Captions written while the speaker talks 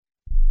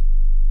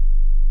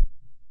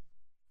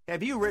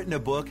Have you written a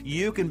book?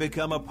 You can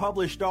become a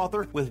published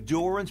author with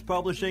Dorrance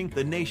Publishing,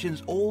 the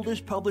nation's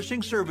oldest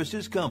publishing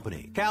services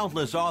company.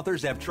 Countless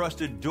authors have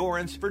trusted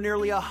Dorrance for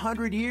nearly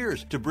 100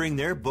 years to bring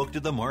their book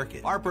to the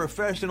market. Our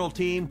professional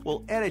team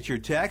will edit your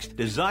text,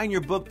 design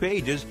your book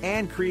pages,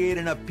 and create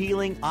an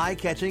appealing,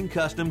 eye-catching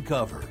custom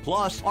cover.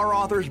 Plus, our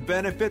authors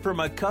benefit from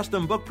a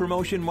custom book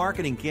promotion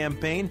marketing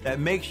campaign that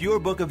makes your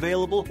book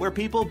available where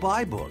people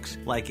buy books,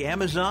 like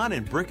Amazon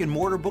and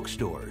brick-and-mortar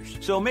bookstores.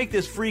 So make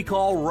this free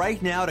call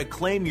right now to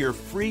claim your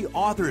free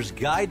author's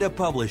guide to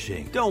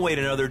publishing. Don't wait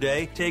another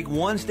day. Take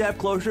one step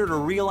closer to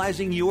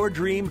realizing your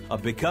dream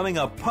of becoming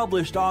a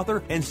published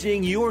author and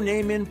seeing your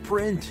name in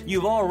print.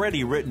 You've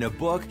already written a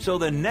book, so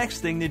the next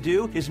thing to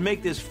do is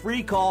make this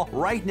free call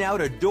right now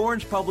to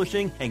Dorrance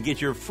Publishing and get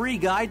your free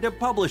guide to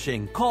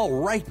publishing.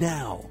 Call right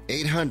now.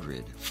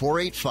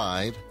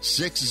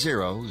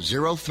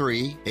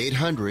 800-485-6003.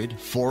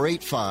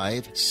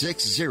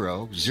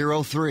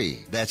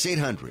 800-485-6003. That's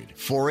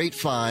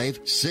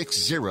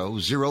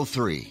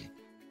 800-485-6003.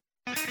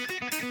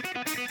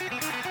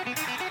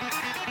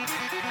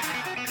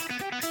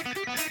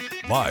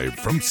 Live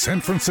from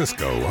San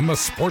Francisco on the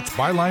Sports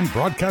Byline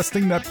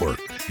Broadcasting Network,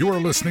 you are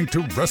listening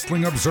to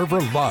Wrestling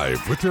Observer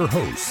Live with your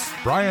hosts,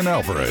 Bryan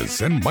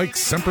Alvarez and Mike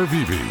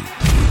Sempervive.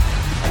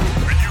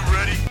 Are you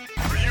ready?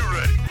 Are you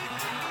ready?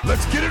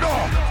 Let's get it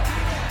on!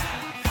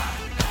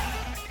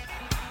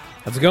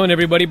 How's it going,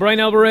 everybody?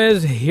 Bryan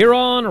Alvarez here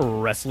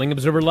on Wrestling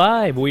Observer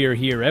Live. We are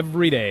here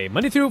every day,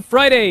 Monday through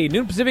Friday,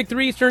 noon Pacific,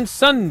 3 Eastern,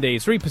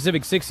 Sundays, 3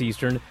 Pacific, 6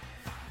 Eastern.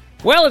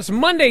 Well, it's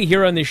Monday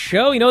here on this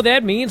show. You know what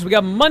that means? We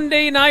got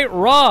Monday Night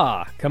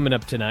Raw coming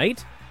up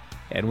tonight,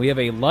 and we have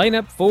a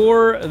lineup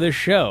for the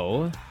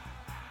show,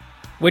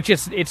 which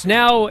it's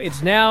now,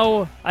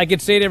 I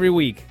could say it every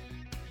week,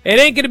 it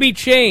ain't going to be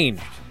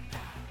changed,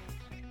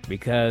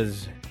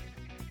 because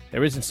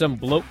there isn't some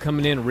bloke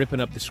coming in ripping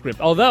up the script.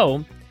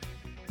 Although,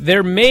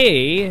 there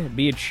may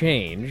be a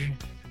change,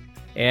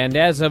 and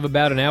as of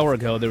about an hour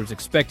ago, there was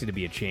expected to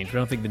be a change, but I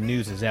don't think the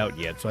news is out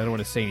yet, so I don't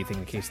want to say anything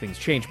in case things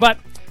change. But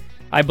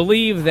I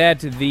believe that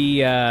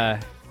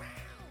the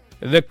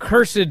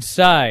cursed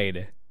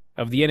side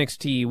of the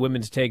NXT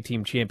Women's Tag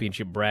Team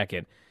Championship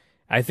bracket,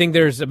 I think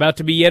there's about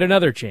to be yet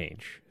another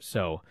change.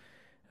 So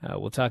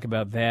we'll talk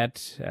about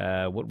that,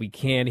 what we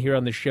can here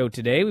on the show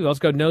today. We've also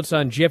got notes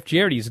on Jeff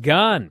Jarrett. He's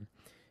gone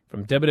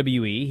from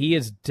WWE. He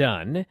is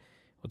done.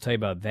 We'll tell you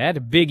about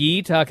that. Big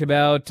E talking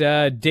about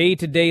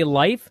day-to-day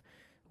life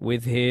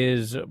with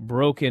his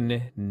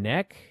broken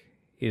neck,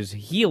 his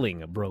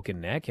healing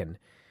broken neck, and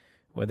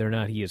whether or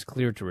not he is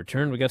cleared to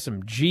return. We got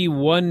some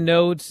G1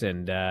 notes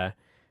and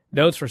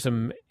notes for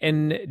some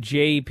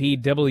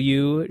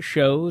NJPW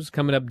shows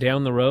coming up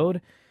down the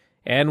road,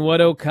 and what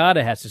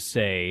Okada has to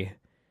say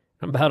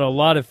about a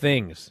lot of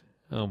things.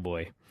 Oh,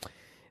 boy.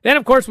 Then,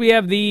 of course, we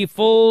have the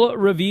full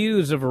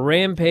reviews of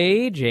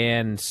Rampage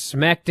and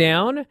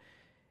SmackDown.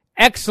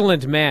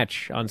 Excellent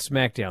match on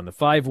SmackDown, the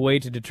 5-way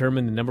to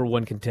determine the number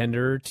one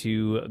contender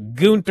to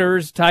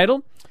Gunther's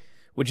title,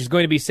 which is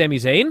going to be Sami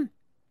Zayn.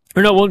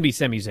 Or no, it won't be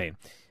Sami Zayn.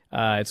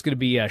 It's going to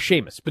be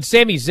Sheamus. But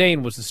Sami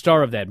Zayn was the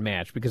star of that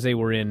match because they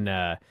were in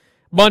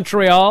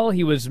Montreal.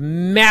 He was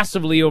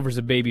massively over as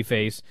a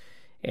babyface,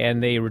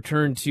 and they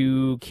returned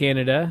to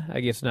Canada. I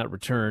guess not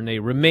return. They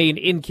remain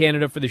in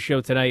Canada for the show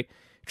tonight.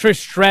 Trish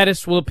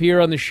Stratus will appear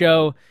on the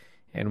show,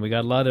 and we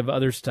got a lot of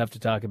other stuff to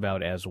talk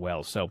about as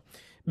well. So,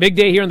 big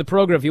day here on the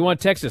program. If you want,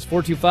 text us,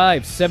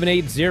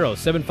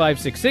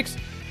 425-780-7566.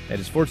 That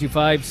is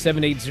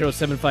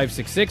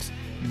 425-780-7566.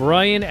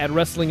 Bryan at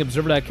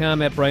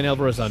WrestlingObserver.com, at Bryan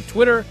Alvarez on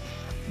Twitter.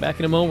 Back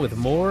in a moment with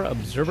more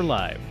Observer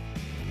Live.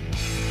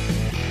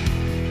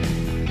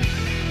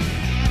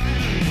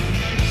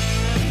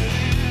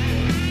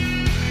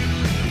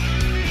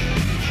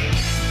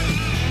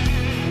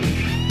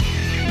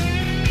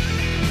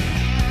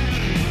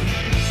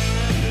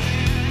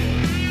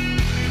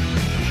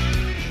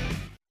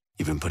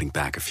 You've been putting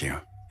back a few,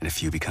 and a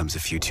few becomes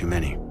a few too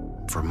many.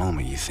 For a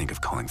moment, you think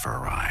of calling for a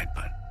ride,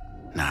 but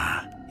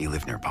nah, you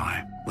live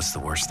nearby. What's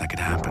the worst that could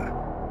happen?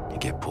 You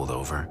get pulled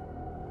over,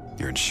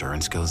 your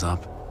insurance goes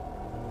up,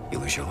 you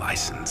lose your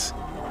license,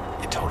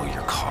 you total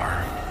your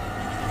car,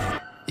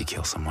 you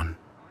kill someone.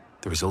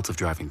 The results of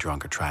driving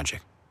drunk are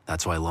tragic.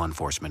 That's why law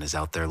enforcement is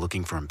out there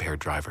looking for impaired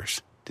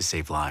drivers to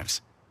save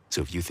lives.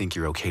 So if you think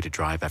you're okay to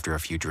drive after a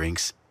few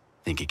drinks,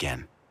 think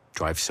again.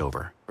 Drive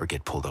sober or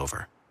get pulled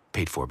over.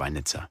 Paid for by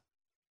NHTSA.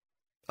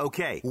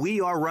 Okay,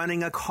 we are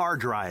running a car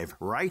drive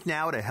right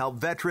now to help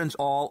veterans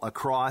all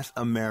across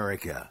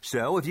America.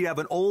 So if you have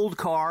an old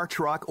car,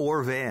 truck,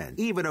 or van,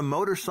 even a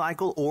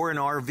motorcycle or an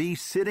RV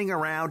sitting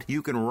around,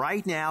 you can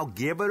right now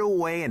give it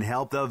away and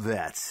help the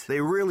vets.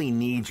 They really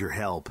need your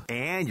help.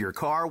 And your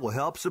car will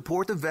help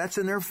support the vets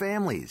and their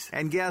families.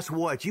 And guess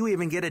what? You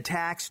even get a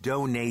tax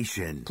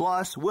donation.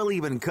 Plus, we'll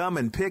even come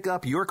and pick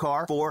up your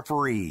car for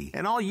free.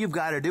 And all you've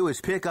got to do is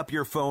pick up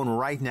your phone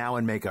right now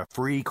and make a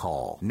free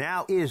call.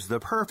 Now is the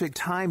perfect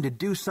time time to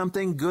do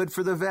something good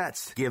for the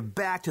vets. Give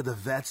back to the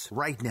vets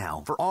right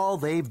now for all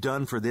they've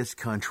done for this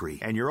country.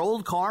 And your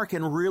old car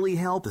can really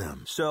help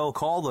them. So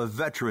call the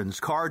Veterans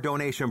Car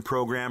Donation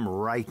Program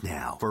right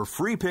now for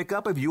free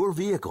pickup of your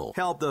vehicle.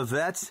 Help the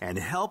vets and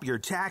help your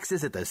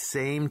taxes at the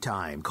same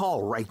time.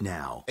 Call right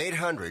now.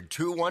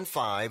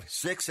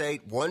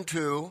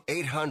 800-215-6812.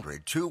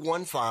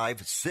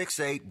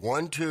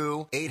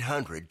 800-215-6812.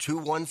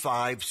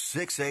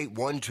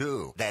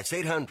 800-215-6812. That's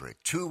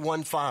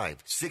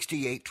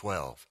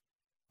 800-215-6812.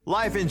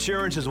 Life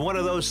insurance is one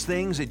of those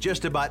things that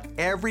just about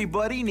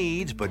everybody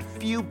needs, but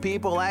few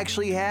people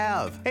actually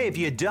have. Hey, if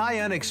you die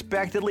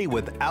unexpectedly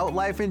without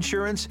life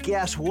insurance,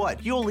 guess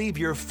what? You'll leave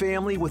your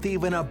family with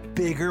even a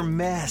bigger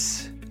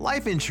mess.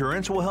 Life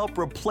insurance will help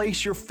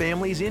replace your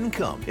family's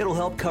income. It'll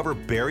help cover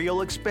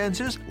burial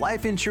expenses.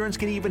 Life insurance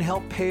can even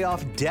help pay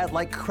off debt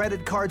like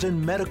credit cards and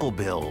medical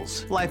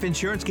bills. Life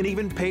insurance can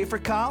even pay for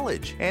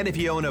college. And if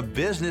you own a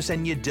business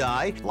and you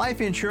die, life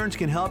insurance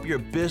can help your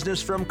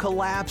business from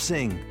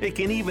collapsing. It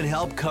can even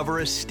help cover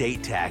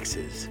estate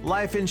taxes.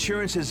 Life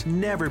insurance has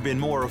never been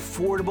more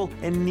affordable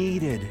and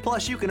needed.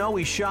 Plus, you can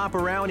always shop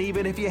around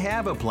even if you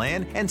have a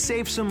plan and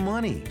save some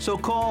money. So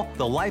call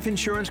the Life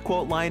Insurance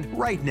Quote Line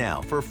right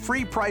now for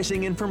free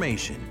pricing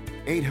information.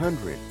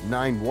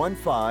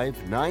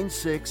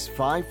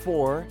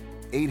 800-915-9654.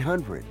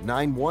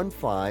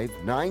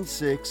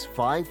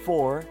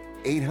 800-915-9654.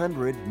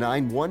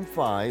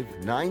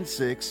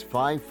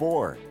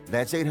 800-915-9654.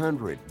 That's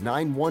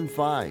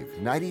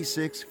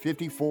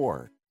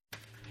 800-915-9654.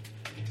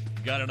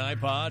 Got an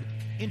iPod?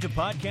 Into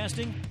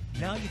podcasting?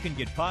 Now you can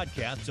get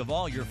podcasts of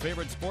all your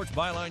favorite Sports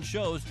Byline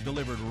shows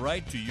delivered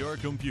right to your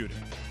computer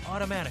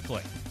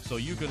automatically, so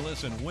you can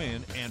listen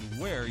when and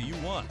where you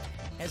want,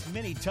 as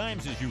many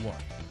times as you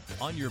want,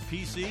 on your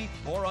PC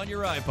or on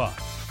your iPod.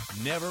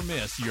 Never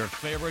miss your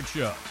favorite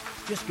show.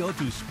 Just go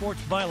to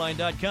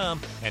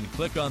sportsbyline.com and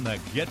click on the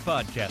Get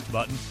Podcast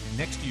button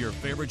next to your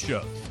favorite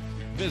shows.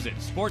 Visit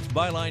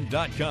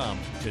sportsbyline.com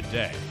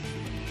today.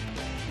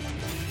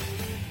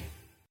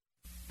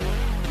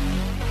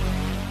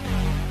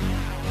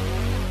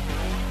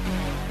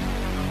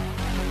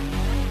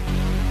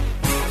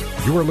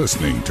 You are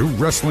listening to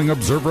Wrestling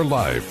Observer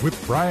Live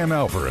with Bryan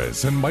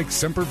Alvarez and Mike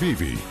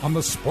Sempervive on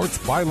the Sports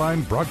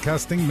Byline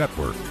Broadcasting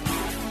Network.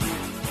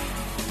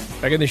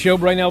 Back in the show,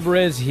 Bryan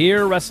Alvarez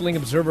here, Wrestling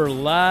Observer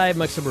Live.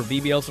 Mike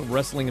Sempervive, also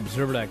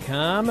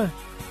WrestlingObserver.com. Got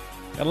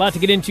a lot to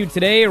get into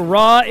today.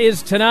 Raw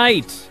is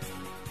tonight.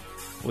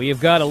 We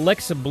have got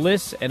Alexa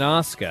Bliss and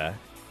Asuka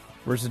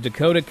versus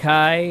Dakota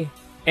Kai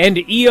and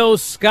Io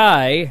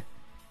Sky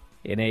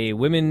in a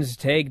women's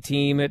tag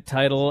team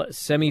title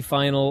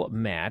semifinal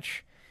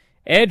match.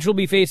 Edge will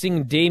be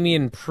facing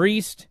Damian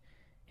Priest,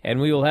 and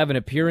we will have an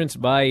appearance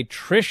by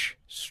Trish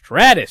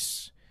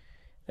Stratus.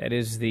 That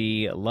is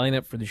the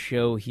lineup for the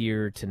show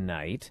here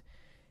tonight.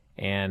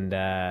 And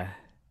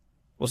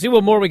we'll see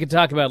what more we can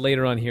talk about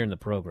later on here in the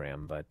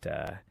program. But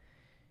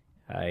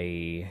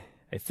I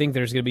think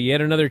there's going to be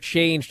yet another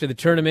change to the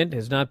tournament. It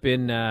has not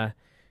been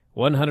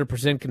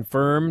 100%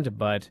 confirmed,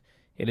 but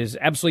it has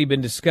absolutely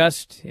been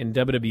discussed in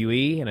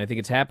WWE, and I think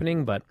it's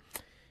happening. But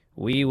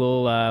we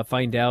will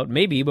find out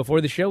maybe before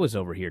the show is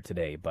over here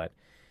today. But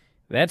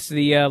that's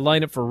the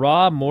lineup for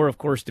Raw. More, of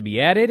course, to be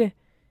added.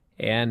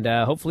 And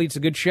hopefully it's a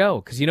good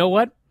show. Because you know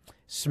what?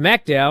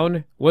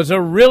 SmackDown was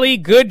a really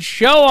good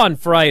show on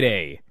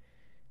Friday.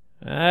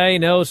 I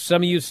know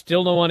some of you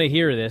still don't want to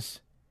hear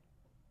this.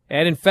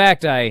 And in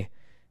fact, I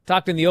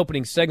talked in the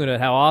opening segment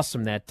about how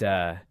awesome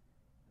that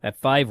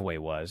five-way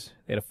was.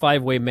 They had a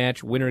five-way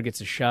match. Winner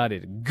gets a shot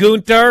at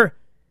Gunther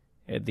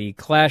at the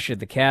Clash at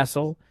the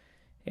Castle.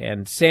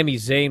 And Sami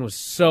Zayn was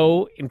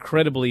so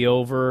incredibly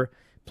over.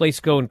 Place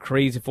going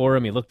crazy for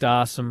him. He looked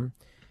awesome.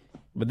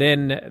 But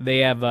then they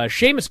have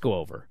Sheamus go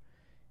over.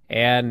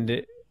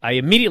 And I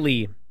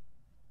immediately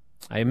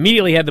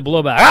had the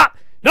blowback.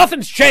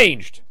 Nothing's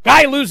changed.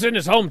 Guy loses in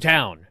his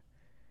hometown.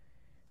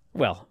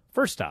 Well,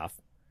 first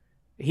off,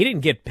 he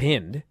didn't get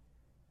pinned.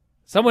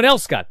 Someone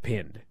else got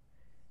pinned.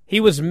 He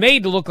was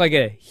made to look like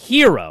a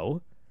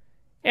hero.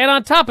 And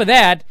on top of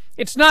that,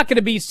 it's not going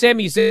to be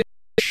Sami Zayn,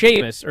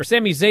 Sheamus, or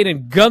Sami Zayn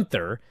and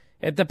Gunther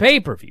at the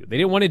pay-per-view. They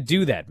didn't want to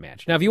do that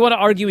match. Now, if you want to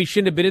argue he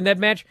shouldn't have been in that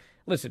match,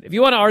 listen, if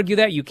you want to argue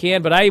that, you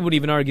can, but I wouldn't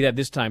even argue that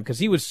this time because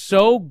he was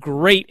so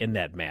great in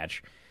that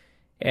match.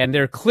 And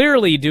they're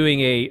clearly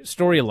doing a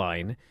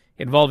storyline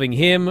involving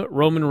him,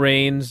 Roman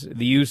Reigns,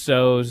 the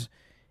Usos,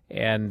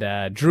 and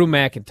Drew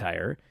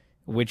McIntyre,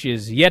 which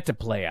is yet to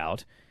play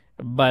out.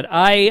 But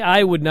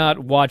I would not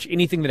watch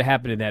anything that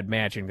happened in that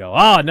match and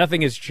go,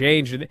 nothing has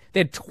changed. They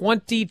had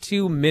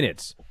 22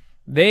 minutes.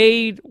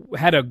 They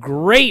had a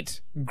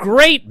great,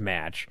 great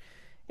match.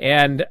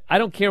 And I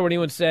don't care what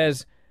anyone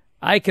says.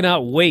 I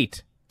cannot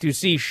wait to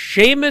see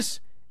Sheamus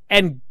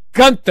and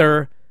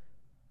Gunther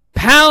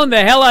pound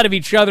the hell out of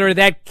each other at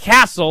that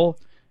castle.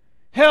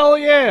 Hell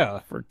yeah.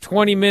 For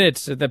 20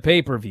 minutes at the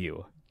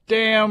pay-per-view.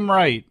 Damn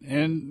right.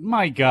 And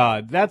my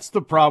God, that's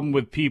the problem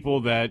with people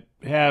that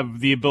have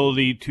the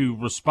ability to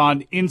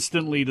respond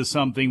instantly to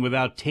something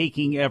without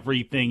taking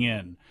everything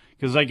in.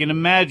 Because I can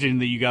imagine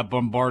that you got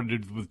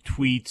bombarded with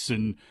tweets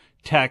and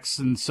texts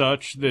and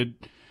such that,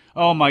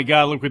 oh my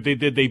God, look what they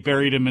did. They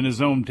buried him in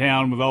his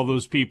hometown with all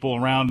those people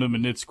around him,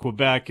 and it's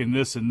Quebec and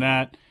this and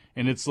that.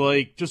 And it's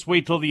like, just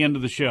wait till the end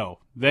of the show.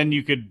 Then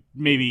you could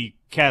maybe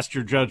cast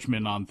your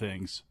judgment on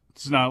things.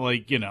 It's not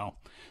like,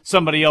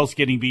 somebody else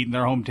getting beat in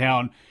their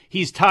hometown.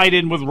 He's tied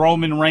in with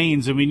Roman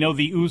Reigns, and we know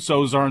the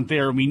Usos aren't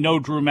there, and we know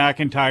Drew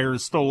McIntyre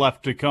is still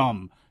left to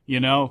come,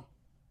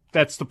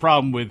 That's the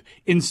problem with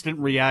instant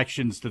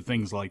reactions to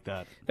things like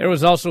that. There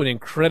was also an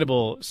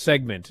incredible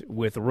segment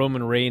with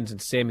Roman Reigns and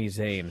Sami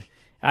Zayn.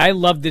 I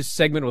loved this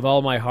segment with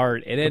all my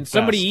heart. And then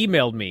somebody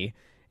emailed me,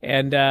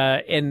 and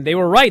they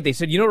were right. They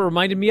said, you know what it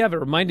reminded me of? It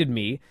reminded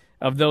me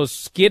of those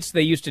skits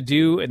they used to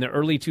do in the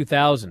early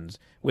 2000s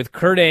with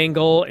Kurt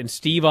Angle and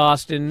Steve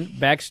Austin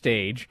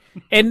backstage.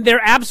 And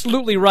they're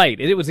absolutely right.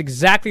 It was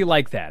exactly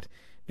like that.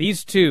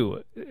 These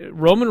two,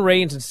 Roman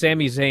Reigns and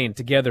Sami Zayn,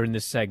 together in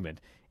this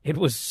segment. It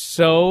was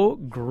so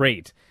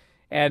great.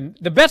 And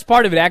the best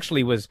part of it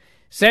actually was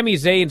Sami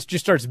Zayn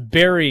just starts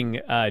burying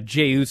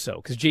Jey Uso,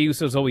 because Jey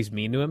Uso's always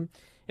mean to him.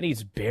 And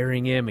he's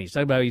burying him, and he's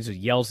talking about how he just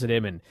yells at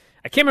him. And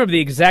I can't remember the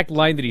exact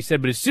line that he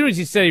said, but as soon as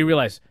he said it, he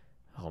realized,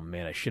 oh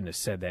man, I shouldn't have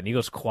said that. And he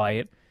goes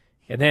quiet.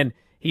 And then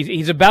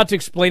he's about to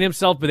explain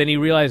himself, but then he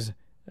realized,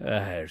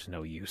 there's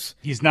no use.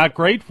 He's not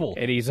grateful.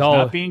 And he's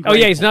not being grateful.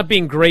 Oh yeah, he's not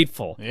being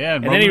grateful. Yeah,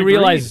 and then he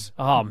realizes,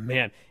 oh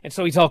man. And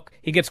so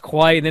he gets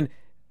quiet, and then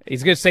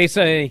he's going to say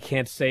something, and he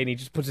can't say, and he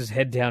just puts his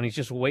head down. He's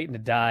just waiting to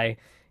die.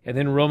 And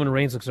then Roman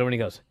Reigns looks over, and he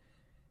goes,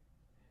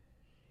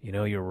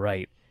 you're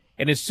right.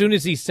 And as soon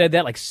as he said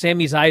that, like,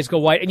 Sammy's eyes go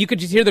wide, and you could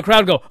just hear the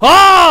crowd go,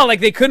 oh, like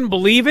they couldn't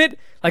believe it.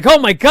 Like, oh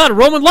my God,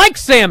 Roman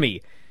likes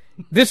Sammy.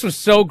 This was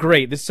so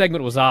great. This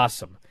segment was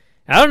awesome.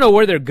 I don't know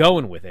where they're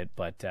going with it,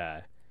 but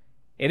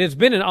it has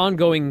been an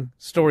ongoing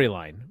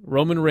storyline.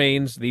 Roman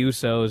Reigns, the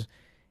Usos,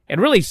 and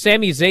really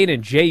Sami Zayn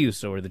and Jey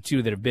Uso are the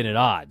two that have been at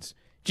odds.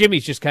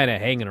 Jimmy's just kind of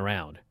hanging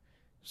around.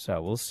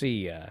 So we'll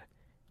see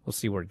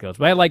where it goes.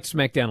 But I liked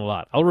SmackDown a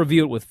lot. I'll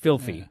review it with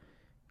Filthy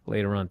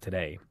later on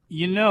today.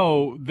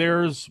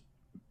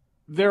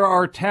 There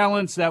are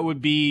talents that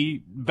would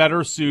be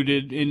better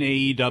suited in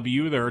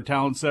AEW. There are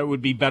talents that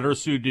would be better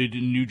suited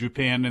in New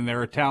Japan, and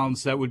there are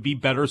talents that would be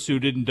better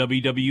suited in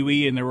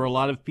WWE. And there were a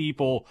lot of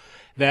people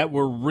that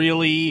were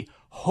really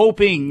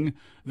hoping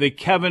that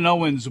Kevin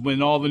Owens,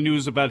 when all the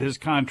news about his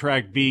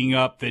contract being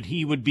up, that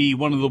he would be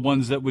one of the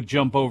ones that would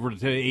jump over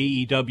to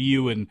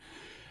AEW and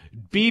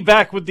be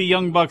back with the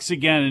Young Bucks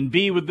again, and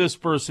be with this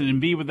person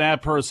and be with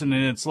that person.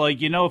 And it's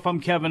like, if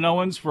I'm Kevin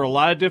Owens, for a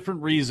lot of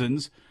different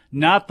reasons,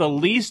 not the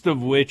least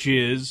of which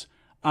is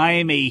I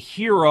am a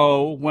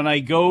hero when I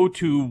go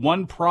to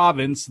one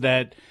province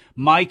that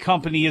my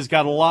company has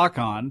got a lock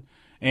on.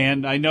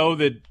 And I know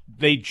that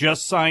they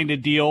just signed a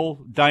deal,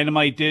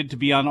 Dynamite did, to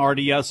be on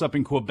RDS up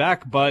in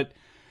Quebec, but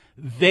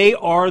they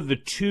are the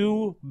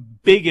two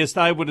biggest,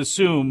 I would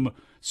assume,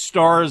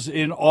 stars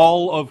in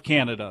all of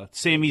Canada,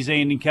 Sami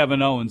Zayn and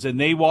Kevin Owens. And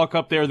they walk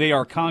up there, they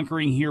are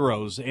conquering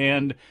heroes,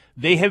 and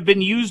they have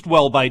been used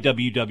well by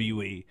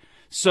WWE.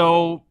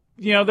 So,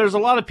 there's a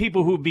lot of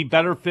people who would be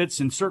better fits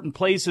in certain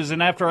places.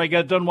 And after I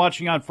got done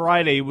watching on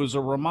Friday, it was a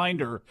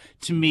reminder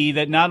to me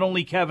that not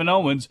only Kevin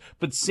Owens,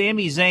 but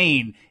Sami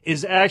Zayn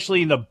is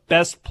actually in the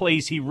best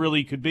place he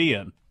really could be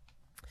in.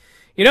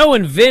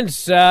 When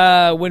Vince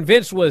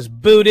was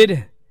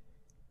booted,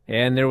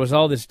 and there was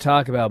all this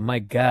talk about, my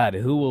God,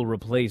 who will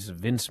replace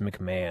Vince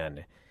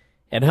McMahon?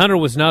 And Hunter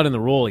was not in the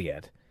role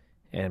yet.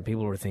 And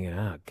people were thinking,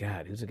 oh,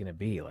 God, who's it going to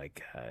be?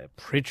 Like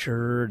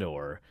Pritchard,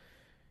 or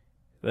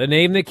the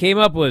name that came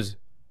up was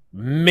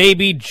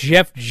maybe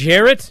Jeff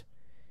Jarrett?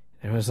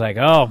 And it was like,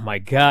 oh, my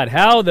God,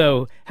 how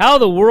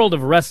the world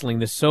of wrestling,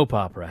 this soap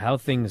opera,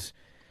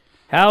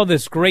 how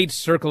this great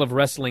circle of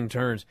wrestling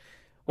turns.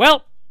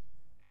 Well,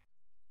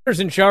 Hunter's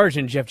in charge,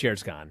 and Jeff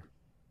Jarrett's gone.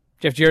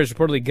 Jeff Jarrett is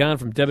reportedly gone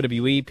from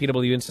WWE.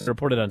 PW Insider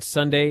reported on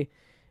Sunday.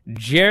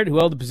 Jarrett, who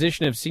held the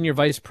position of Senior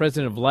Vice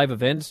President of Live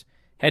Events,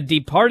 had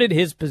departed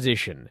his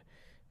position.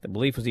 The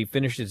belief was he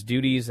finished his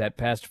duties that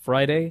past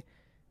Friday.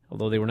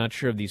 Although they were not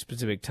sure of the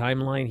specific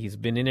timeline, he's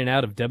been in and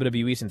out of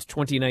WWE since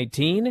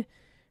 2019,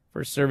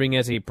 first serving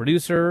as a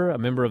producer, a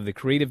member of the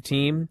creative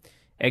team,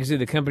 exited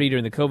the company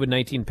during the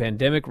COVID-19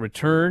 pandemic,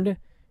 returned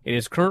in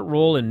his current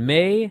role in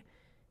May.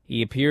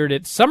 He appeared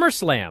at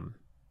SummerSlam.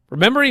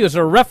 Remember, he was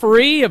a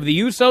referee of the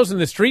Usos and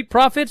the Street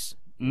Profits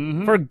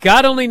for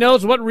God only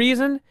knows what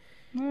reason.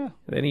 Yeah.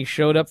 Then he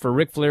showed up for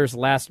Ric Flair's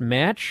last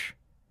match.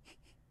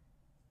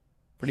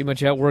 Pretty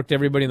much outworked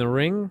everybody in the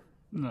ring.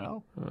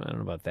 No. I don't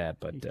know about that,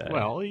 but...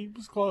 he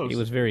was close. He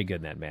was very good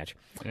in that match.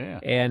 Yeah.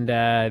 And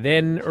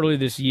then, earlier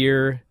this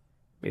year,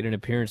 made an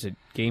appearance at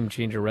Game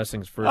Changer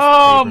Wrestling's first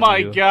Oh,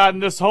 pay-per-view. my God,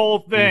 and this whole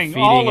thing,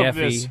 all of Effie.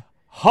 this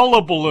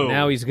hullabaloo.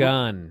 Now he's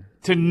gone.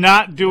 To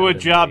not do a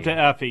job to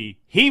Effie.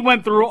 He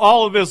went through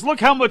all of this.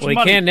 Look how much money...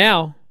 Well, he can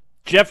now.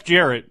 Jeff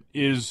Jarrett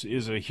is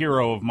a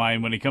hero of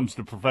mine when it comes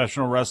to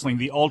professional wrestling,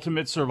 the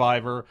ultimate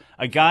survivor,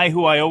 a guy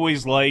who I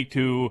always liked,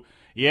 who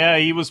Yeah,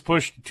 he was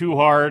pushed too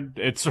hard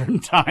at certain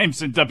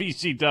times in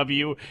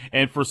WCW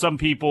and for some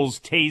people's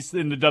taste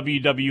in the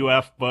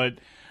WWF, but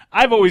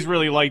I've always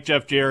really liked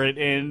Jeff Jarrett,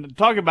 and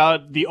talk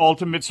about the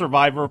ultimate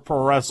survivor of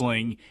pro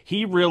wrestling.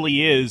 He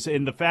really is,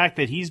 and the fact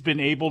that he's been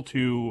able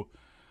to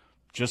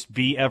just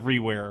be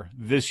everywhere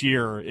this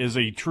year is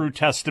a true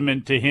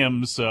testament to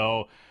him.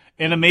 So,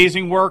 an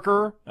amazing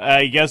worker.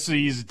 I guess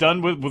he's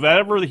done with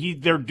whatever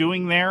they're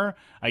doing there.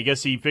 I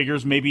guess he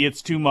figures maybe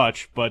it's too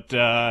much, but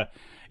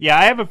yeah,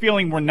 I have a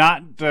feeling we're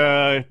not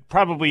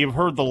probably have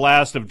heard the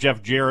last of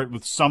Jeff Jarrett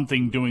with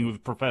something doing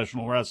with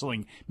professional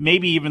wrestling,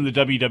 maybe even the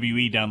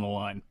WWE down the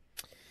line.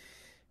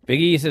 Big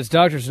E says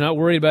doctors are not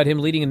worried about him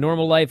leading a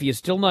normal life. He is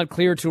still not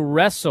clear to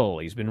wrestle.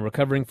 He's been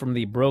recovering from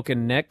the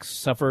broken neck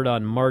suffered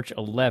on March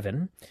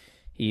 11.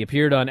 He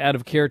appeared on Out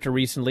of Character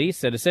recently,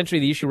 said essentially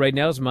the issue right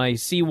now is my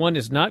C1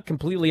 is not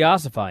completely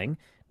ossifying,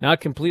 not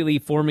completely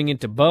forming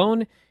into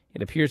bone.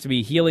 It appears to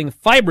be healing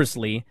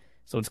fibrously,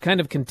 so it's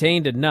kind of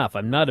contained enough.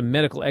 I'm not a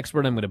medical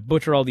expert. I'm going to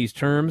butcher all these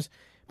terms,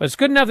 but it's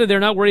good enough that they're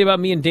not worried about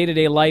me in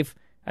day-to-day life.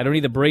 I don't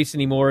need the brace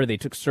anymore. They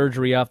took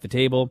surgery off the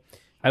table.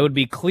 I would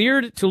be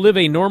cleared to live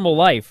a normal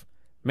life.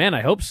 Man,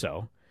 I hope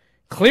so.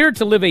 Cleared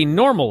to live a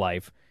normal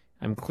life.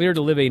 I'm cleared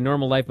to live a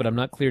normal life, but I'm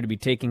not cleared to be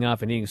taking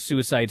off and eating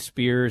suicide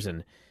spears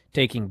and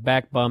taking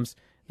back bumps.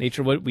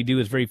 Nature of what we do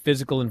is very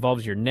physical,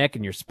 involves your neck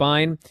and your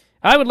spine.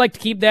 I would like to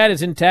keep that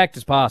as intact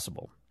as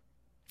possible.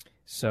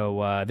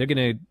 So they're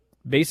going to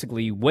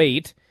basically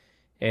wait,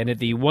 and at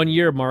the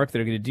 1-year mark,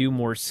 they're going to do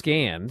more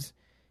scans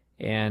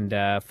and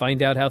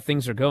find out how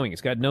things are going.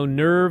 It's got no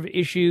nerve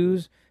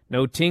issues,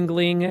 no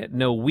tingling,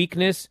 no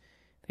weakness.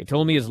 They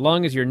told me as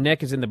long as your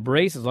neck is in the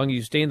brace, as long as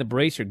you stay in the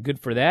brace, you're good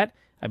for that.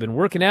 I've been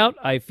working out.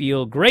 I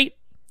feel great.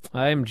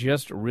 I'm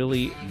just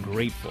really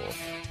grateful.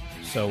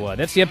 So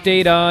that's the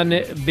update on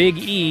Big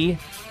E.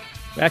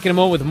 Back in a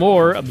moment with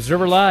more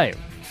Observer Live.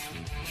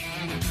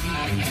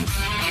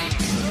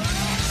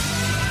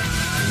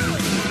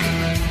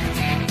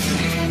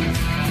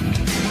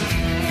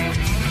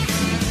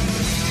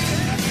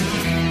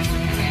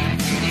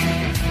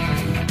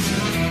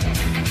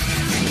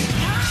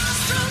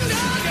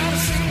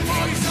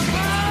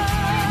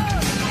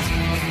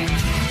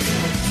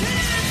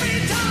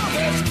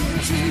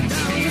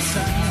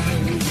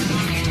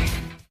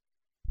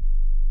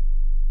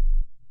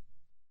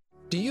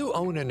 Do you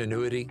own an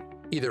annuity,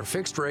 either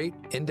fixed rate,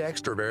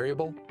 indexed, or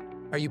variable?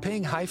 Are you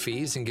paying high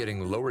fees and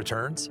getting low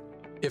returns?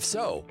 If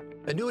so,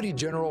 Annuity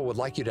General would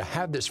like you to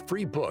have this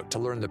free book to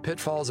learn the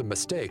pitfalls and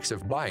mistakes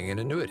of buying an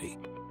annuity.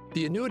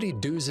 The Annuity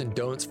Do's and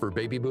Don'ts for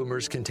Baby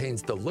Boomers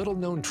contains the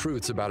little-known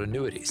truths about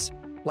annuities,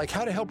 like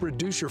how to help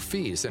reduce your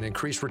fees and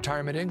increase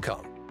retirement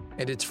income.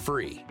 And it's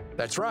free.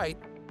 That's right,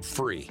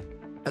 free.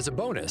 As a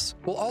bonus,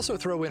 we'll also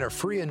throw in a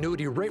free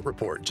annuity rate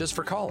report just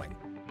for calling.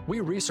 We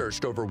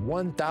researched over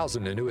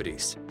 1,000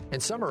 annuities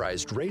and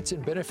summarized rates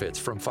and benefits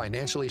from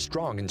financially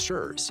strong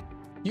insurers.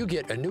 You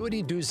get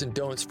Annuity Do's and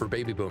Don'ts for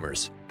Baby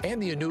Boomers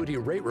and the Annuity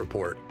Rate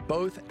Report,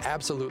 both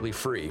absolutely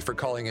free for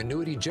calling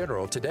Annuity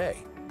General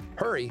today.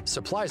 Hurry,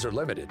 supplies are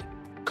limited.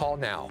 Call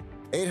now.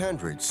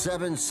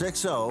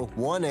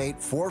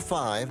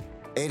 800-760-1845.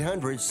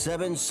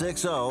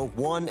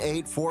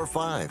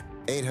 800-760-1845.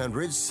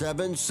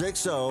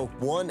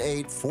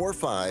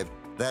 800-760-1845.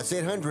 That's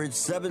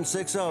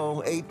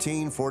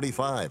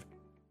 800-760-1845.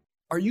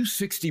 Are you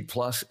 60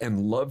 plus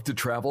and love to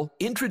travel?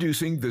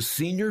 Introducing the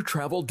Senior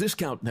Travel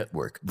Discount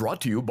Network,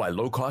 brought to you by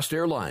Low Cost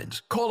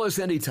Airlines. Call us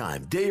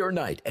anytime, day or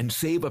night, and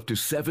save up to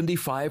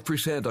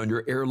 75% on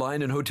your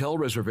airline and hotel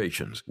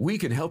reservations. We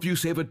can help you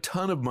save a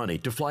ton of money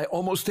to fly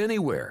almost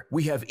anywhere.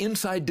 We have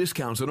inside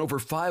discounts on over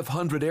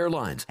 500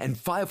 airlines and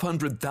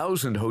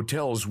 500,000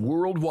 hotels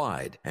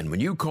worldwide. And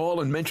when you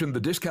call and mention the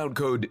discount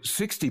code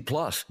 60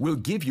 plus, we'll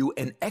give you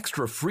an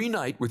extra free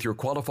night with your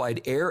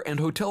qualified air and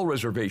hotel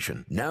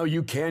reservation. Now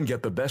you can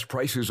get the best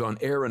prices on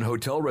air and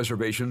hotel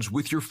reservations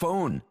with your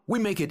phone. We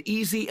make it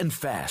easy and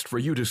fast for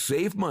you to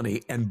save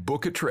money and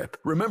book a trip.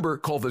 Remember,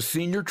 call the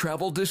Senior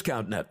Travel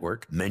Discount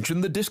Network,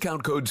 mention the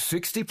discount code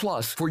 60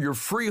 plus for your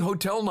free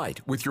hotel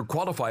night with your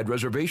qualified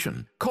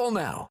reservation. Call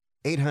now.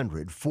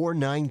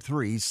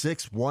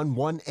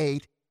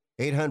 800-493-6118.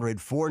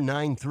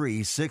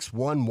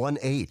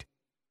 800-493-6118.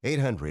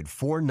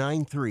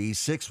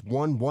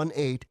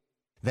 800-493-6118.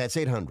 That's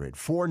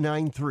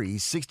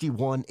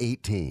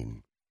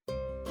 800-493-6118.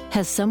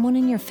 Has someone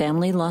in your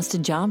family lost a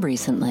job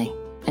recently,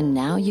 and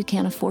now you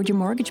can't afford your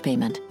mortgage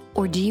payment?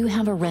 Or do you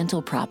have a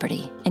rental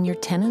property and your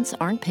tenants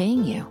aren't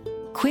paying you?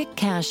 Quick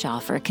Cash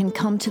Offer can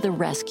come to the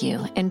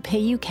rescue and pay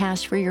you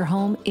cash for your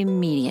home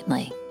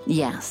immediately.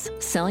 Yes,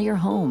 sell your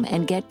home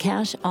and get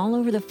cash all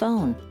over the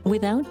phone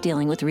without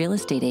dealing with real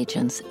estate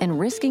agents and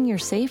risking your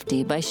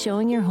safety by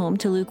showing your home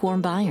to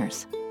lukewarm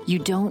buyers. You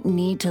don't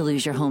need to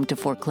lose your home to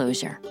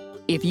foreclosure.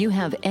 If you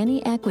have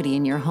any equity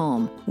in your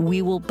home,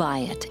 we will buy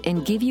it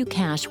and give you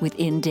cash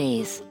within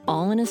days,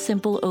 all in a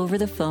simple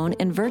over-the-phone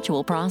and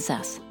virtual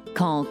process.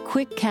 Call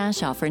Quick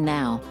Cash Offer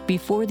now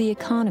before the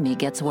economy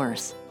gets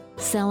worse.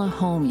 Sell a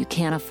home you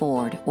can't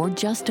afford or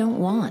just don't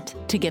want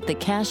to get the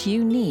cash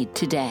you need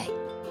today.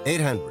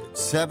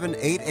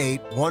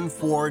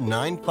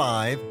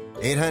 800-788-1495.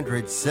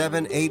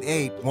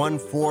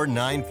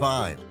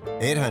 800-788-1495.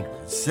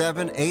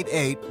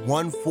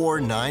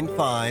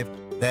 800-788-1495.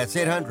 That's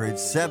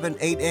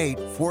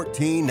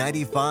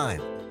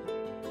 800-788-1495.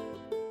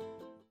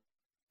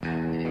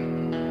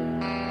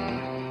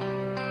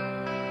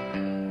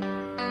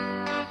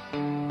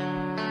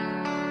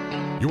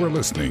 You are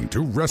listening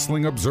to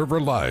Wrestling Observer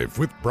Live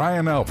with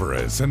Bryan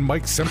Alvarez and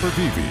Mike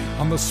Sempervive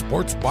on the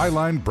Sports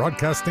Byline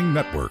Broadcasting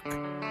Network.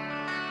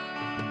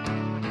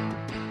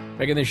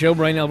 Back in the show,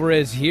 Bryan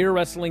Alvarez here,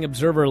 Wrestling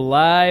Observer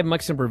Live.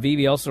 Mike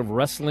Sempervive, also of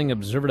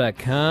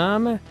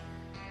WrestlingObserver.com.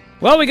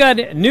 Well, we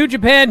got New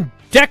Japan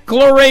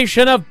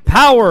Declaration of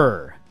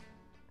Power,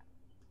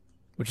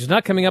 which is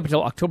not coming up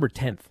until October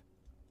 10th.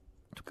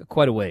 Took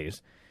quite a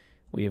ways.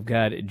 We have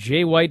got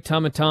Jay White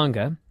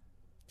Tamatanga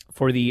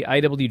for the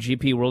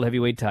IWGP World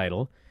Heavyweight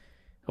title,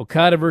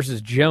 Okada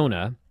versus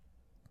Jonah,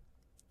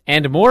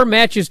 and more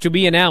matches to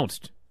be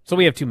announced. So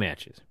we have 2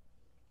 matches.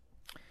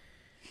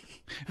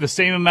 The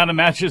same amount of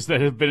matches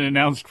that have been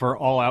announced for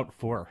All Out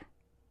 4.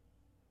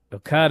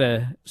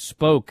 Okada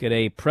spoke at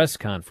a press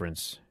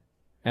conference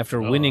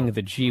after winning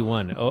the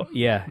G1. Oh,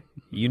 yeah,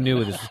 you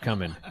knew this was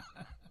coming.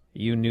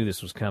 You knew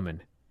this was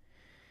coming.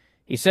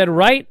 He said,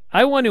 right,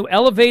 I want to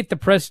elevate the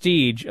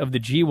prestige of the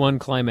G1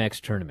 Climax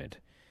tournament.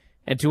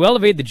 And to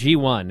elevate the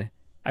G1,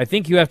 I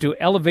think you have to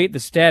elevate the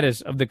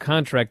status of the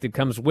contract that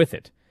comes with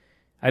it.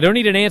 I don't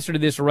need an answer to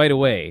this right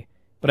away,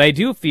 but I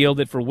do feel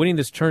that for winning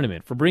this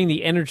tournament, for bringing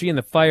the energy and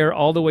the fire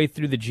all the way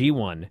through the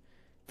G1,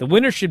 the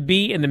winner should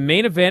be in the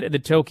main event at the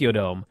Tokyo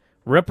Dome,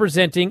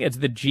 representing as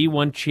the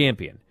G1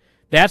 champion.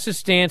 That's a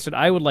stance that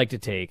I would like to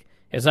take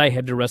as I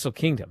head to Wrestle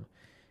Kingdom.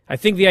 I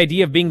think the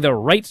idea of being the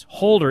rights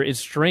holder is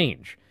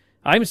strange.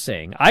 I'm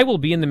saying I will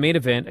be in the main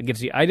event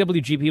against the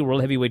IWGP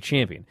World Heavyweight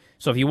Champion.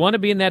 So if you want to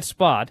be in that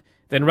spot,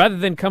 then rather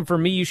than come for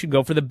me, you should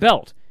go for the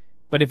belt.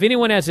 But if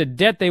anyone has a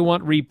debt they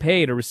want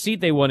repaid, a receipt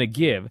they want to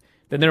give,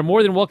 then they're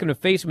more than welcome to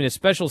face me in a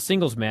special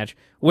singles match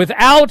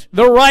without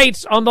the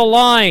rights on the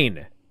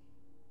line.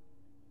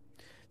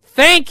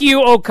 Thank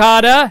you,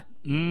 Okada.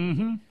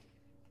 Mm-hmm.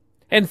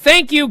 And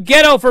thank you,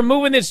 Geto, for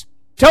moving this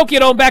Tokyo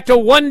Dome back to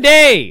one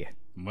day.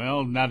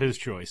 Well, not his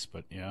choice,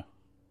 but yeah.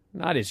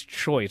 Not his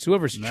choice.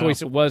 Whoever's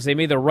choice it was, they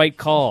made the right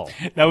call.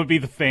 That would be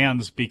the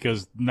fans,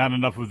 because not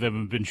enough of them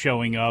have been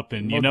showing up.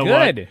 And you know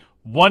good.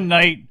 what? One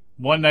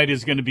night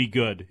is going to be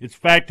good. In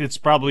fact, it's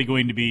probably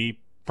going to be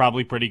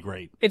pretty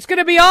great. It's going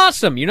to be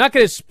awesome. You're not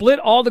going to split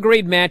all the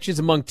great matches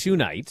among 2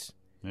 nights.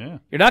 Yeah.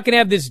 You're not going to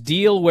have this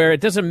deal where it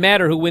doesn't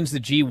matter who wins the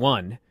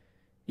G1.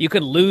 You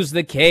can lose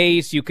the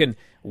case. You can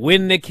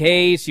win the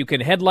case. You can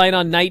headline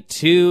on night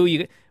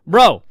 2.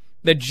 Bro,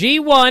 the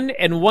G1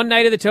 and one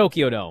night of the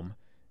Tokyo Dome.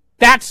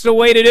 That's the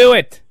way to do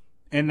it.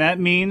 And that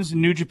means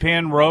New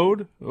Japan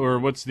Road, or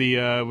what's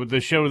the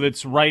show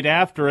that's right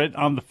after it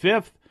on the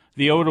 5th,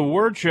 the Oda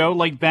Ward show,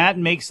 like that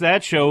makes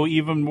that show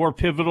even more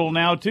pivotal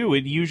now, too.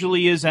 It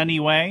usually is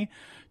anyway,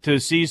 to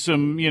see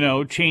some,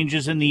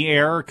 changes in the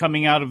air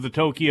coming out of the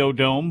Tokyo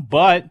Dome,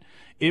 but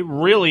it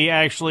really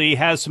actually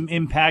has some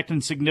impact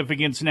and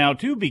significance now,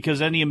 too,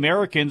 because any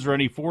Americans or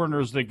any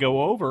foreigners that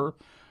go over,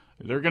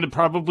 they're going to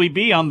probably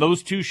be on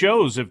those 2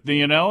 shows. If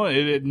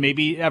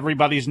maybe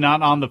everybody's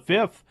not on the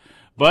 5th,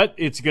 but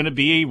it's going to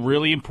be a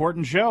really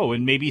important show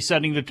and maybe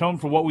setting the tone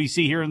for what we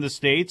see here in the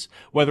States,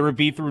 whether it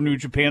be through New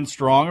Japan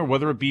Strong or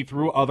whether it be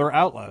through other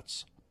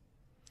outlets.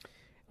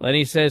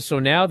 Lenny says, so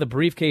now the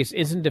briefcase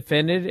isn't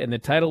defended and the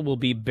title will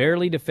be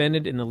barely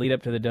defended in the lead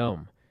up to the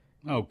Dome.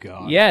 Oh,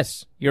 God.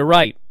 Yes, you're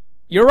right.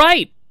 You're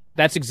right.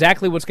 That's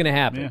exactly what's going to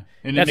happen. Yeah.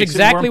 And that's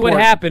exactly what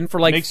happened for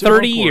like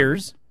 30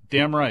 years.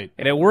 Damn right.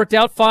 And it worked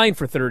out fine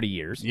for 30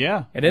 years.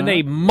 Yeah. And then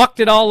they mucked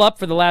it all up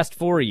for the last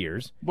 4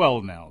 years.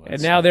 Well, now.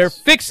 And now they're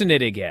fixing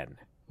it again.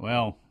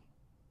 Well,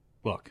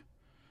 look,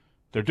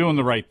 they're doing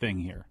the right thing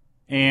here.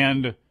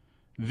 And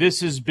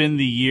this has been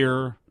the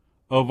year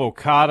of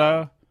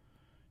Okada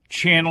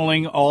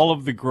channeling all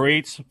of the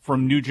greats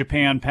from New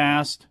Japan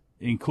past,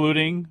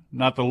 including,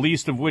 not the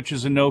least of which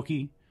is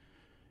Inoki,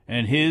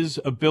 and his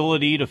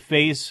ability to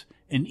face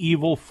an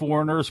evil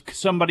foreigner,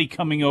 somebody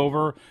coming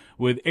over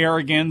with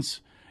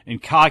arrogance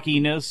and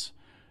cockiness,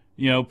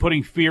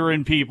 putting fear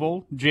in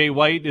people. Jay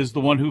White is the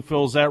one who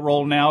fills that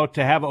role now.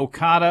 To have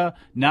Okada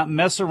not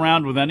mess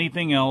around with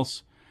anything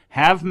else,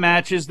 have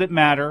matches that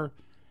matter,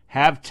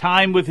 have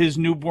time with his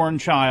newborn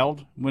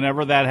child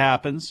whenever that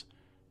happens.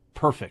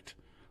 Perfect.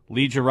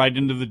 Leads you right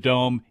into the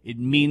Dome. It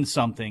means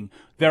something.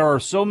 There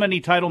are so many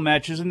title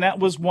matches, and that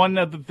was one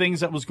of the things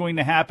that was going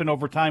to happen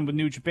over time with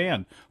New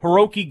Japan.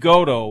 Hiroki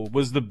Goto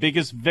was the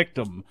biggest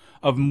victim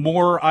of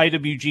more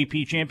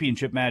IWGP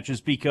championship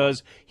matches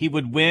because he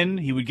would win,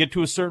 he would get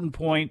to a certain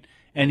point,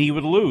 and he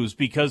would lose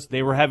because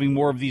they were having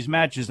more of these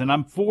matches. And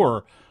I'm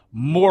for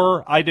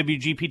more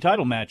IWGP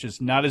title matches,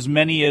 not as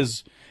many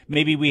as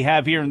maybe we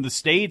have here in the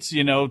States.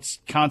 It's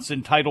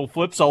constant title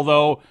flips,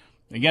 although,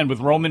 again, with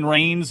Roman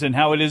Reigns and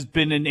how it has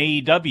been in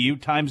AEW,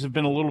 times have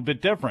been a little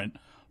bit different.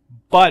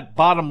 But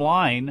bottom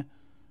line,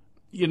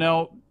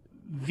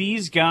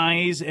 these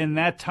guys and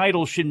that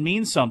title should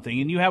mean something.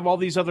 And you have all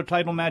these other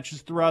title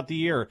matches throughout the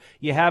year.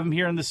 You have them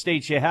here in the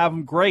States. You have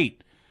them,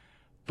 great.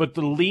 But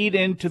the lead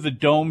into the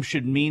Dome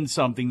should mean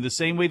something, the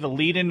same way the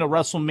lead into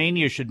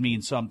WrestleMania should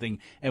mean something.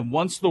 And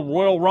once the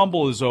Royal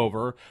Rumble is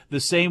over, the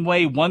same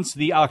way once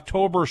the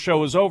October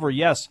show is over,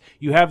 yes,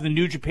 you have the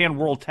New Japan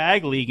World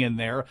Tag League in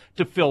there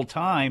to fill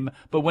time.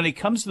 But when it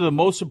comes to the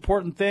most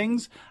important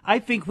things, I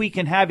think we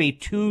can have a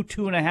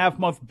 2.5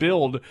 month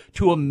build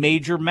to a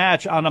major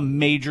match on a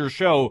major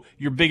show,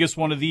 your biggest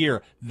one of the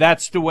year.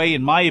 That's the way,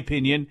 in my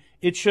opinion,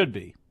 it should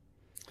be.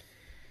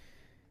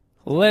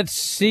 Let's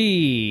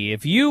see.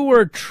 If you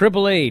were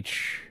Triple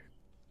H,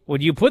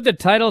 would you put the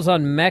titles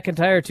on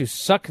McIntyre to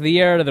suck the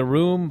air out of the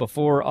room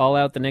before All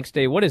Out the next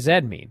day? What does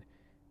that mean?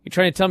 You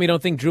trying to tell me you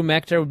don't think Drew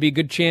McIntyre would be a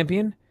good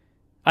champion?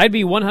 I'd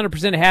be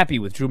 100% happy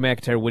with Drew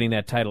McIntyre winning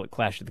that title at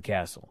Clash of the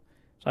Castle.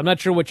 So I'm not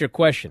sure what your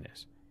question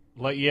is.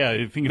 I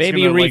think it's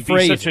Maybe going to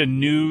be such it. a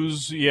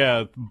news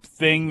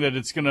thing that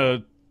it's going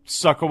to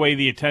suck away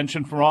the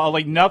attention from all.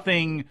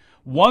 Nothing,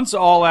 once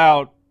All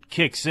Out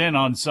kicks in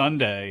on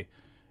Sunday,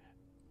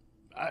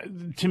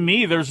 to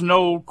me, there's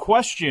no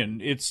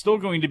question. It's still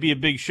going to be a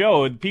big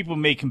show. People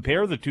may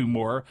compare the two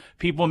more.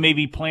 People may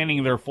be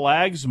planting their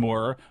flags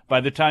more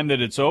by the time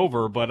that it's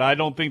over, but I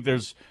don't think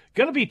there's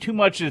going to be too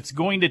much that's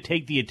going to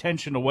take the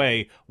attention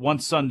away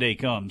once Sunday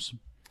comes.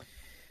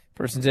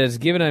 Person says,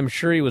 given I'm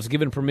sure he was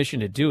given permission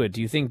to do it,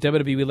 do you think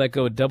WWE let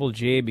go of Double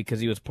J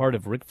because he was part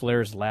of Ric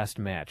Flair's last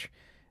match?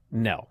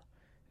 No.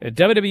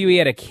 WWE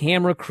had a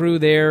camera crew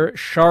there.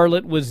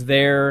 Charlotte was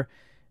there.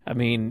 I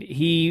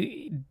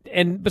mean,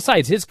 and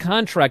besides, his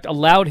contract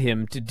allowed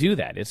him to do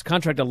that. His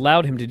contract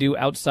allowed him to do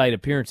outside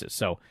appearances.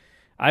 So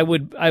I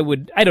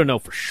don't know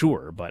for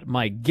sure, but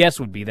my guess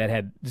would be that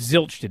had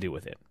zilch to do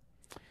with it.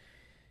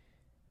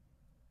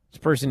 This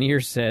person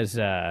here says,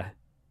 the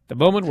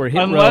moment where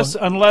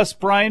unless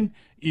Brian,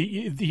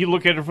 you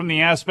look at it from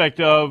the aspect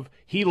of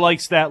he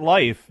likes that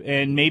life,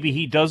 and maybe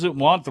he doesn't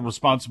want the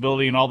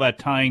responsibility and all that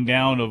tying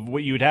down of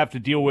what you would have to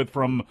deal with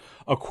from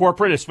a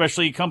corporate,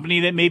 especially a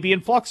company that may be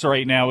in flux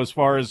right now as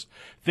far as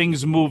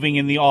things moving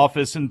in the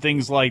office and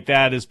things like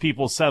that as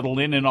people settle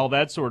in and all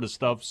that sort of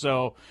stuff.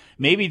 So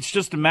maybe it's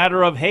just a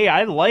matter of, hey,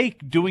 I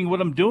like doing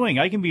what I'm doing.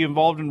 I can be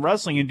involved in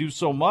wrestling and do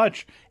so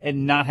much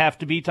and not have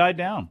to be tied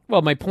down.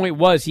 Well, my point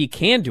was he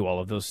can do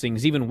all of those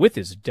things even with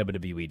his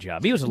WWE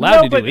job. He was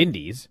allowed to do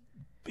indies.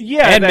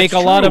 Yeah, and make a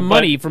lot of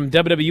money from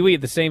WWE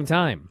at the same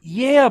time.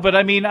 Yeah, but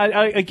I mean,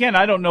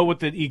 I don't know what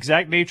the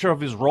exact nature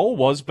of his role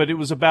was, but it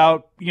was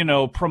about,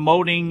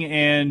 promoting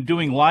and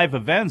doing live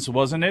events,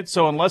 wasn't it?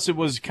 So unless it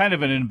was kind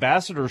of an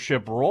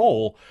ambassadorship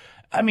role,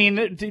 I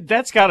mean,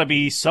 that's got to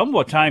be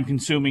somewhat time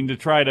consuming to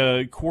try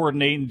to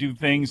coordinate and do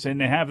things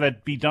and have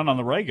that be done on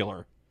the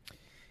regular.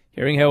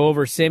 Hearing how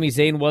over Sami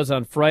Zayn was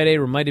on Friday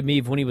reminded me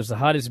of when he was the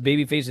hottest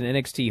babyface in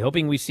NXT,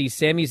 hoping we see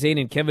Sami Zayn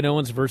and Kevin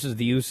Owens versus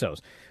the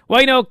Usos. Well,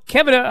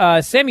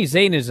 Sami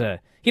Zayn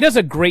he does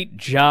a great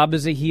job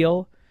as a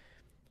heel,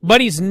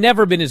 but he's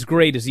never been as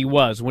great as he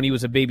was when he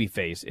was a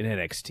babyface in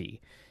NXT.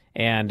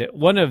 And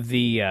one of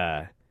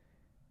the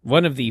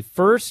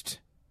first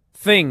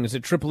things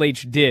that Triple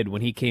H did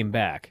when he came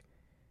back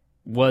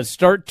was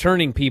start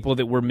turning people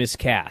that were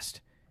miscast,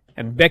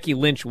 and Becky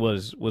Lynch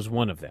was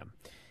one of them.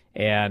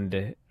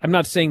 And I'm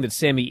not saying that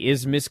Sammy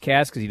is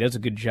miscast because he does a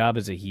good job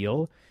as a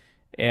heel.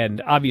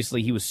 And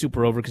obviously he was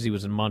super over because he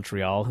was in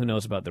Montreal. Who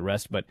knows about the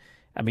rest? But,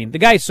 I mean, the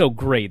guy's so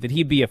great that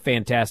he'd be a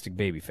fantastic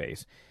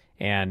babyface.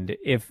 And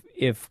if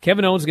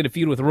Kevin Owens is going to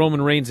feud with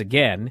Roman Reigns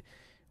again,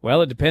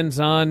 well, it depends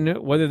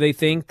on whether they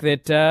think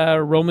that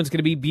Roman's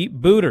going to be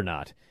booed or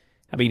not.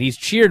 I mean, he's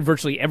cheered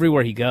virtually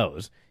everywhere he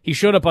goes. He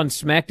showed up on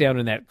SmackDown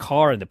in that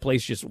car, and the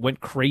place just went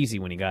crazy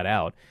when he got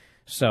out.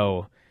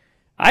 So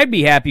I'd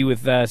be happy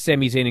with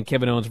Sami Zayn and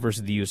Kevin Owens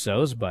versus the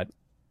Usos, but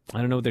I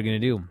don't know what they're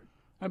going to do.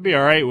 I'd be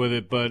all right with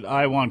it, but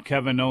I want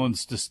Kevin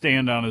Owens to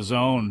stand on his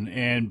own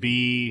and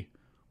be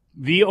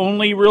the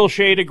only real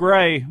shade of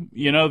gray.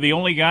 The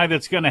only guy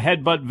that's going to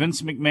headbutt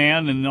Vince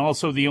McMahon, and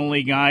also the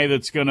only guy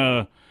that's going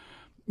to,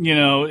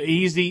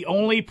 he's the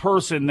only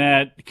person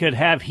that could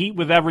have heat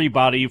with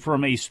everybody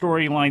from a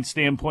storyline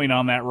standpoint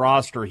on that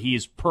roster. He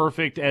is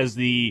perfect as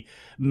the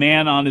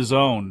man on his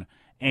own.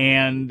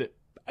 And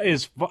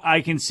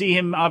I can see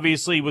him,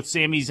 obviously, with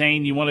Sami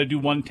Zayn. You want to do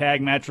one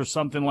tag match or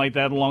something like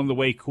that along the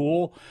way,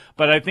 cool.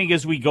 But I think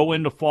as we go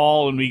into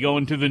fall and we go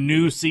into the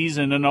new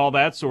season and all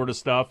that sort of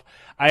stuff,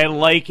 I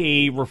like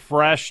a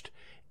refreshed,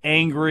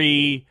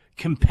 angry,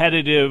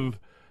 competitive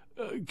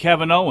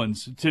Kevin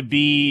Owens to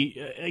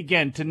be,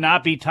 again, to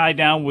not be tied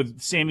down with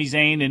Sami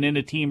Zayn and in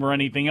a team or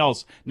anything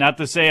else. Not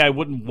to say I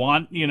wouldn't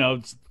want,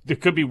 there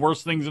could be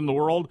worse things in the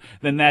world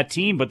than that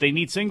team, but they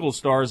need single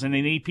stars and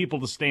they need people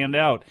to stand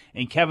out.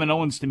 And Kevin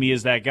Owens to me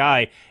is that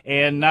guy.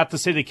 And not to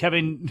say that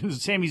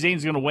Sami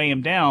Zayn's going to weigh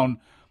him down,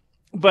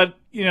 but,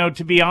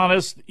 to be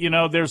honest,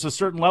 there's a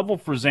certain level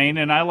for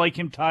Zayn, and I like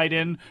him tied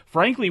in,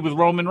 frankly, with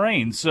Roman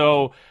Reigns.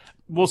 So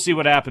we'll see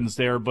what happens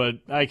there, but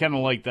I kind of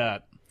like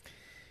that.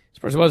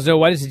 First of all,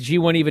 why does the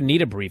G1 even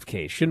need a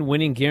briefcase? Shouldn't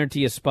winning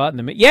guarantee a spot in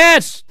the main?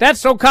 Yes,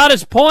 that's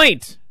Okada's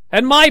point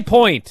and my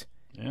point.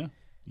 Yeah,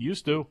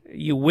 used to.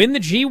 You win the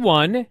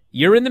G1,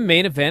 you're in the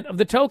main event of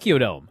the Tokyo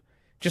Dome.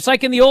 Just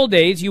like in the old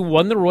days, you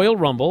won the Royal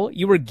Rumble,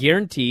 you were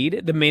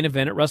guaranteed the main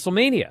event at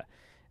WrestleMania.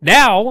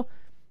 Now,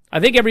 I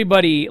think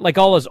everybody, like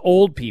all us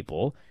old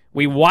people,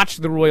 we watch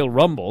the Royal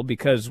Rumble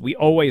because we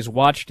always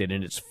watched it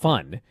and it's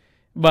fun.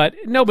 But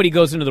nobody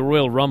goes into the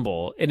Royal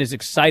Rumble and is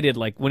excited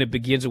like when it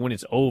begins and when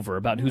it's over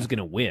about who's going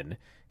to win.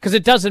 Because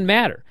it doesn't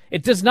matter.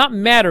 It does not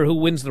matter who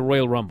wins the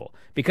Royal Rumble.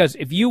 Because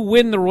if you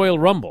win the Royal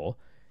Rumble,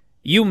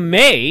 you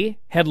may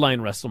headline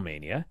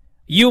WrestleMania.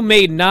 You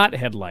may not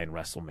headline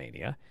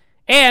WrestleMania.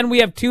 And we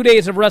have 2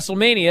 days of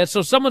WrestleMania,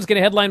 so someone's going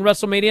to headline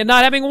WrestleMania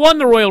not having won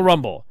the Royal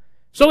Rumble.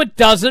 So it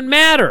doesn't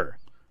matter.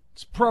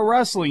 It's pro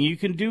wrestling. You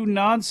can do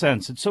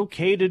nonsense. It's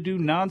okay to do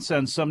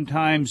nonsense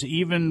sometimes,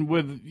 even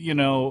with,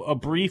 a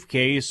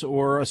briefcase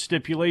or a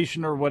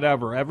stipulation or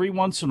whatever, every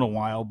once in a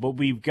while. But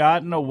we've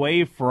gotten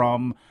away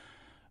from,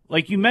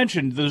 like you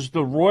mentioned, does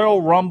the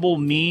Royal Rumble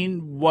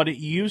mean what it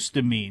used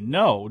to mean?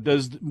 No.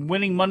 Does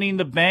winning Money in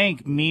the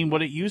Bank mean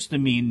what it used to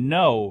mean?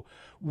 No.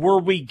 Were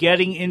we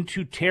getting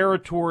into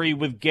territory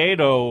with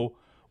Gato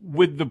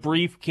with the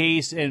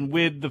briefcase and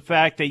with the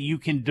fact that you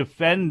can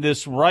defend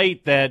this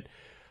right that,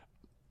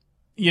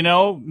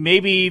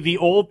 maybe the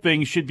old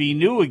thing should be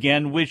new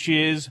again, which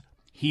is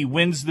he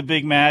wins the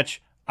big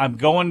match. I'm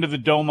going to the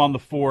Dome on the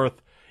 4th.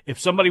 If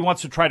somebody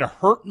wants to try to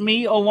hurt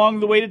me along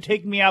the way to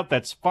take me out,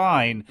 that's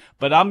fine.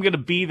 But I'm going to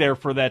be there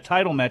for that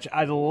title match.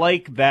 I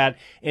like that.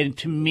 And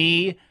to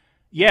me,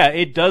 yeah,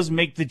 it does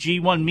make the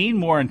G1 mean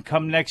more. And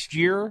come next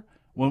year,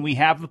 when we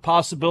have the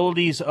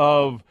possibilities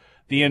of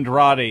the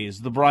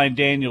Andrades, the Bryan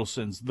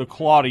Danielsons, the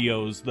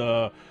Claudios,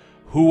 the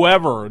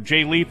whoever,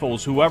 Jay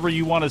Lethals, whoever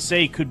you want to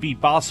say could be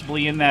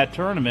possibly in that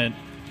tournament.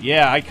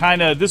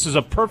 Yeah, this is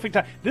a perfect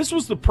time. This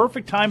was the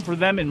perfect time for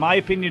them, in my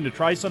opinion, to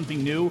try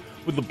something new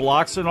with the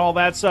blocks and all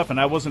that stuff, and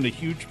I wasn't a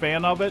huge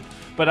fan of it,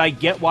 but I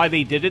get why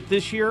they did it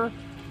this year.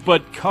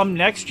 But come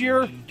next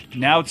year,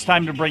 now it's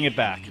time to bring it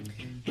back.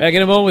 Back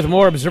in a moment with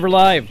more Observer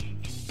Live.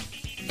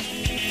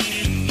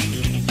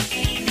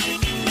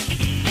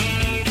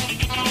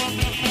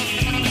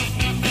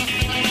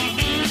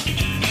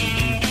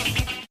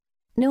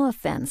 No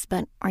offense,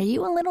 but are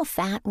you a little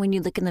fat when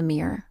you look in the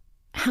mirror?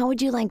 How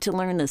would you like to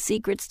learn the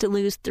secrets to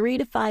lose 3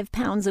 to 5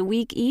 pounds a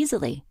week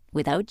easily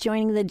without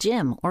joining the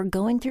gym or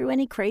going through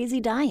any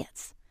crazy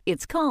diets?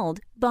 It's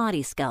called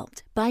Body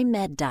Sculpt by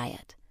Med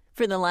Diet.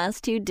 For the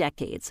last 2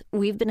 decades,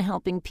 we've been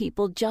helping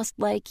people just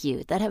like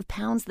you that have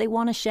pounds they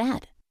want to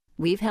shed.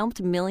 We've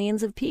helped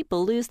millions of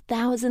people lose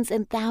thousands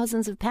and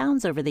thousands of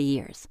pounds over the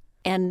years.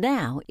 And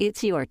now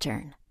it's your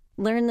turn.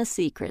 Learn the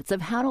secrets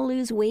of how to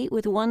lose weight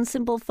with one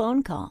simple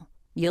phone call.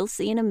 You'll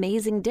see an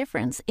amazing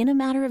difference in a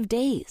matter of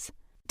days.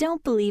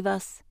 Don't believe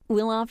us?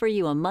 We'll offer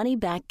you a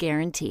money-back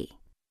guarantee.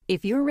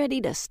 If you're ready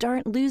to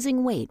start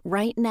losing weight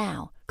right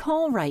now,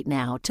 call right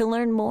now to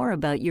learn more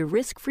about your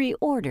risk-free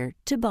order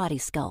to Body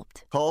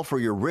Sculpt. Call for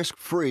your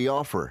risk-free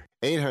offer.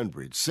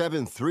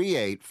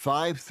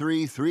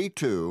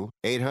 800-738-5332.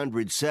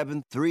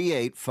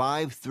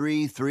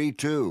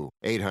 800-738-5332.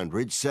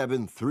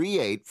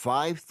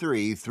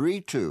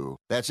 800-738-5332.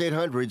 That's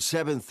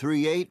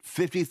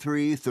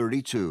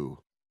 800-738-5332.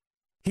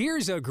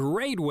 Here's a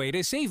great way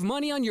to save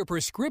money on your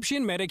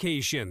prescription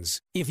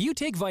medications. If you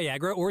take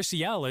Viagra or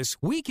Cialis,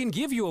 we can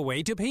give you a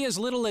way to pay as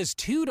little as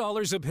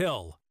 $2 a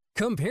pill.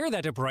 Compare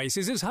that to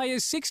prices as high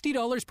as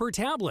 $60 per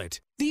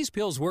tablet. These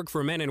pills work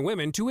for men and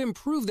women to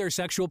improve their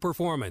sexual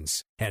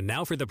performance. And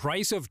now for the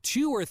price of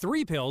 2 or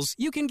 3 pills,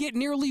 you can get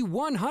nearly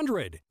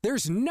 100.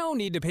 There's no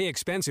need to pay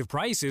expensive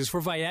prices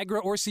for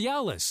Viagra or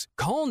Cialis.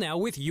 Call now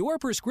with your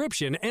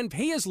prescription and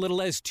pay as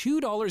little as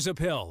 $2 a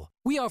pill.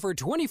 We offer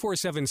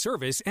 24/7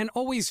 service and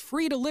always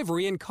free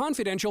delivery and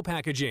confidential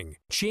packaging.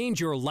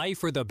 Change your life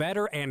for the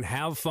better and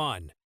have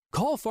fun.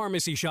 Call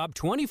Pharmacy Shop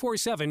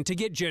 24/7 to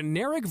get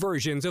generic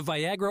versions of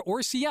Viagra or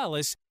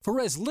Cialis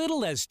for as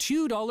little as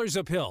 $2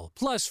 a pill,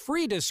 plus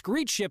free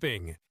discreet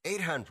shipping.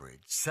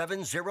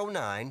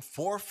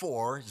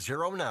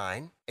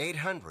 800-709-4409.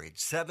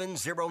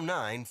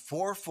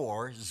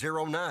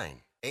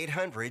 800-709-4409.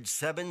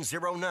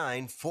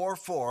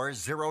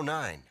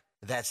 800-709-4409.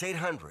 That's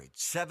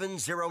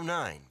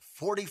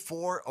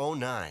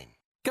 800-709-4409.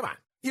 Come on.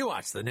 You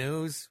watch the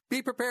news.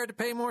 Be prepared to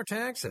pay more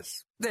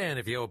taxes. Then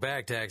if you owe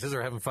back taxes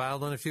or haven't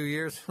filed in a few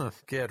years,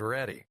 get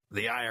ready.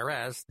 The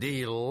IRS,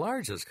 the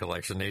largest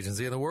collection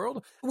agency in the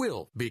world,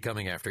 will be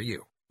coming after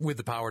you with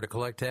the power to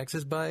collect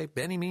taxes by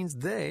any means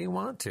they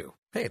want to.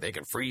 Hey, they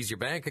can freeze your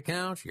bank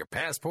account, your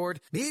passport,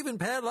 even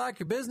padlock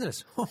your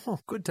business. Oh,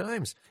 good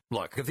times.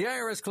 Look, if the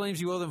IRS claims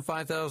you owe them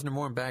 $5,000 or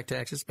more in back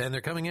taxes and they're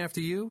coming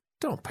after you,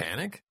 don't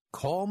panic.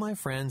 Call my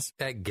friends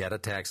at Get a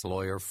Tax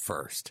Lawyer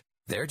first.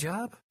 Their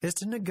job is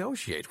to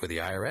negotiate with the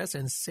IRS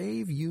and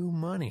save you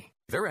money.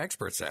 They're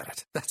experts at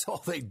it. That's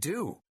all they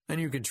do.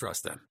 And you can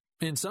trust them.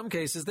 In some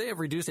cases, they have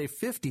reduced a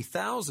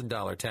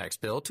 $50,000 tax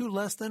bill to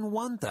less than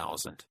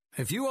 $1,000.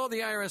 If you owe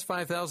the IRS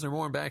 $5,000 or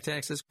more in back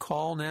taxes,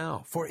 call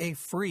now for a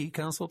free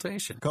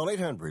consultation. Call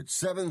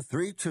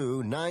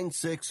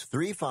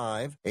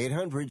 800-732-9635.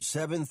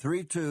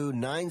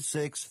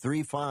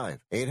 800-732-9635.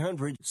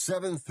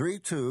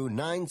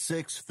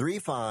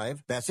 800-732-9635.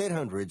 That's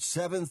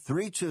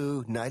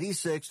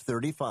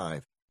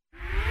 800-732-9635.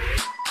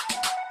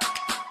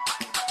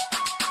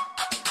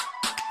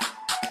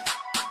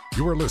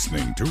 You are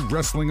listening to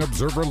Wrestling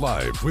Observer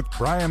Live with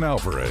Bryan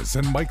Alvarez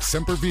and Mike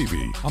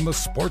Sempervive on the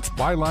Sports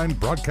Byline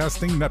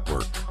Broadcasting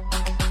Network.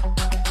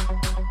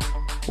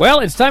 Well,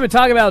 it's time to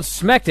talk about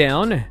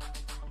SmackDown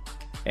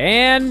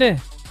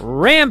and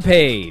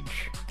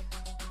Rampage.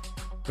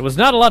 There was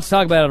not a lot to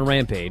talk about on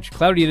Rampage.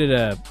 Claudia did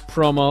a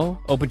promo,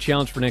 open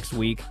challenge for next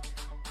week,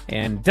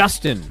 and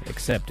Dustin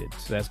accepted.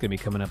 So that's going to be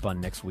coming up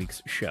on next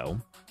week's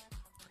show.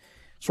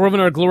 Swerve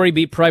and Our Glory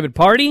beat Private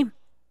Party.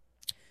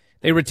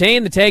 They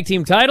retained the tag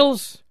team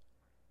titles.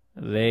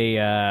 They,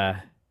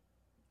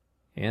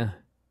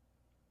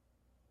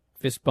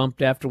 fist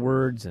bumped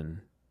afterwards, and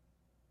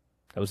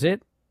that was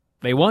it.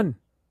 They won. It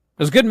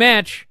was a good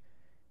match,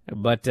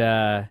 but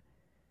it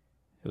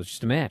was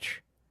just a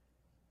match.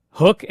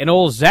 Hook and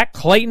old Zach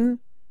Clayton.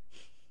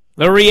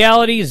 The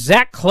reality,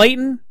 Zach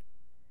Clayton.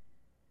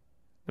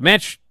 The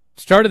match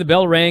started, the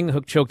bell rang,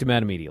 Hook choked him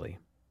out immediately.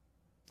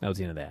 That was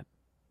the end of that.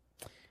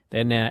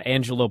 Then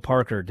Angelo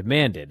Parker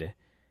demanded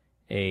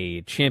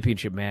a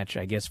championship match,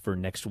 I guess, for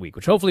next week,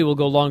 which hopefully will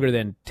go longer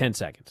than 10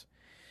 seconds.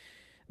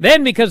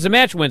 Then, because the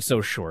match went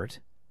so short,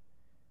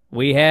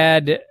 we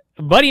had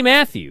Buddy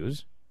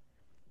Matthews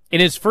in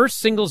his first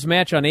singles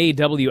match on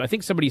AEW, I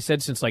think somebody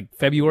said since like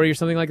February or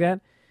something like that.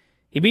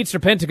 He beat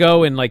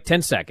Serpentico in like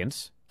 10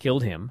 seconds,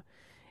 killed him.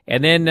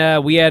 And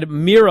then we had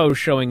Miro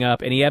showing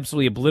up, and he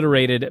absolutely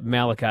obliterated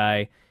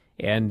Malachi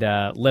and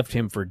left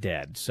him for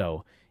dead.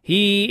 So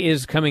he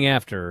is coming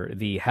after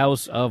the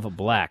House of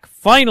Black.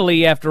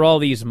 Finally, after all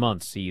these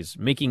months, he's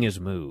making his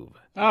move.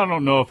 I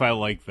don't know if I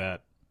like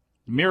that.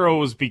 Miro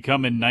was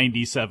becoming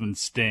 97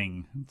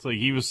 Sting. It's like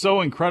he was so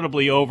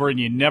incredibly over and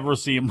you never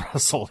see him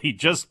wrestle. He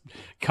just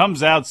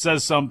comes out,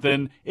 says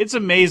something. It's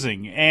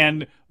amazing.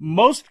 And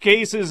most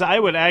cases, I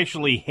would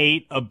actually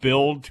hate a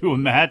build to a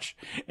match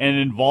and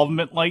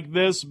involvement like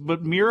this,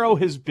 but Miro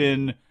has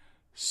been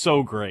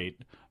so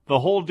great. The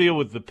whole deal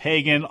with the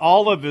pagan,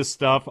 all of this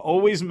stuff,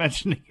 always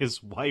mentioning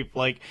his wife,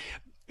 like,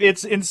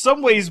 it's in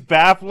some ways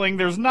baffling.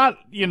 There's not,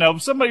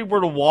 if somebody were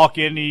to walk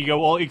in and you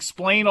go, well,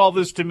 explain all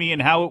this to me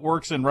and how it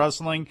works in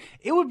wrestling,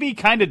 it would be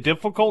kind of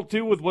difficult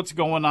to with what's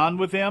going on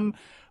with him.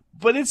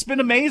 But it's been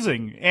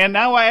amazing. And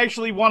now I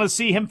actually want to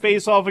see him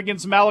face off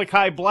against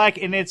Malachi Black,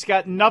 and it's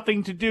got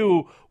nothing to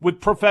do with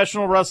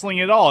professional wrestling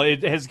at all.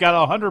 It has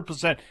got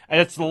 100%,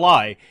 that's the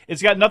lie.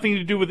 It's got nothing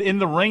to do with in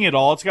the ring at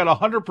all. It's got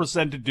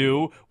 100% to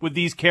do with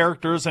these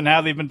characters and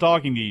how they've been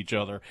talking to each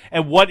other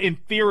and what, in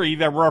theory,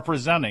 they're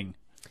representing.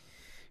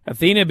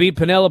 Athena beat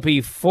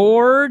Penelope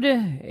Ford,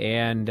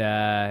 and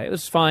it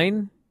was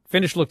fine.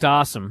 Finish looked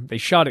awesome. They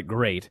shot it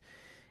great.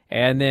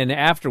 And then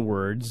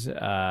afterwards,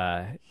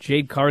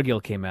 Jade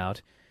Cargill came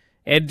out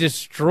and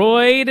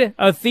destroyed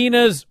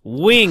Athena's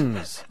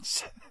wings.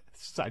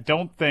 I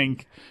don't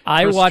think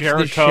I watched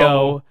Jericho the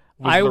show.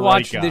 I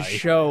watched right this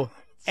show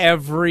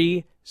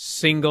every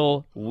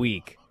single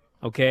week.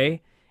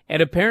 Okay?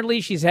 And apparently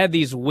she's had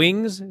these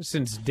wings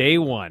since day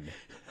one.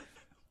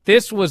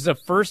 This was the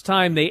first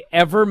time they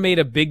ever made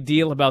a big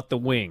deal about the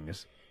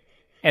wings.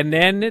 And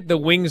then the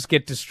wings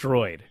get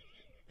destroyed.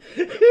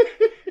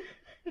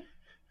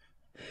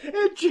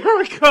 And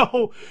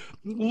Jericho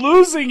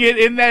losing it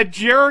in that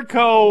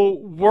Jericho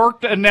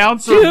worked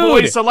announcer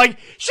voice. So like,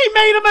 she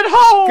made him at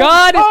home.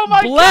 God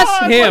my bless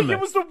God. him. Like,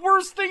 it was the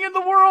worst thing in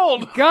the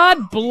world.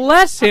 God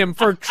bless him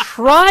for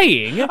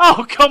trying.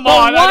 Oh, come but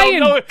on. Why I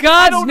don't know. in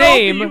God's I don't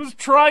name? know if he was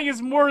trying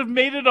as more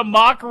made it a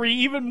mockery,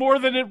 even more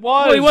than it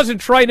was. Well, he wasn't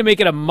trying to make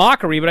it a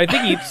mockery, but I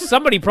think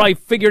somebody probably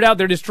figured out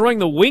they're destroying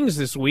the wings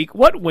this week.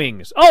 What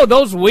wings? Oh,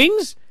 those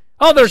wings?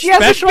 Oh, they're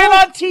special? She hasn't been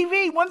on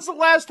TV. When's the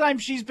last time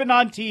she's been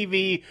on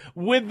TV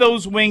with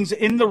those wings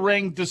in the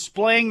ring,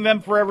 displaying them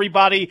for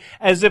everybody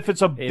as if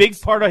it's a big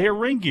part of her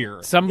ring gear?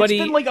 It's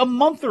been like a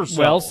month or so.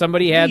 Well,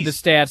 somebody had the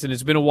stats, and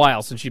it's been a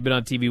while since she's been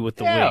on TV with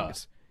the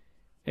wings.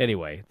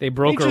 Anyway, they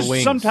broke her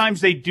wings.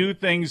 Sometimes they do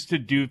things to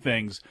do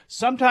things.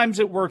 Sometimes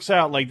it works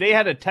out. Like they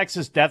had a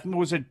Texas Death.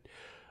 Was it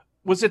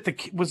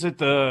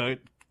the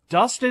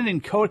Dustin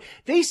and Cody?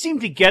 They seem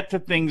to get to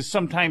things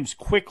sometimes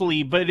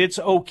quickly, but it's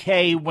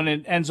okay when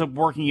it ends up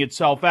working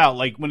itself out.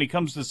 Like when it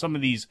comes to some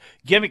of these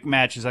gimmick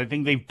matches, I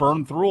think they've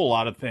burned through a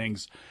lot of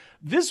things.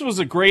 This was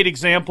a great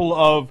example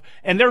of,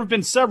 and there have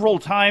been several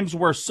times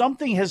where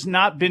something has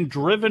not been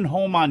driven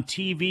home on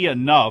TV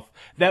enough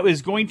that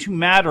is going to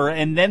matter,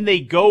 and then they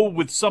go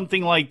with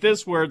something like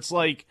this where it's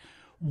like,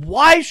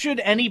 why should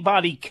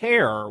anybody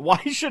care?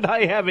 Why should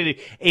I have a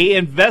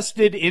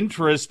invested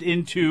interest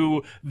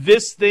into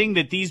this thing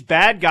that these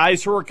bad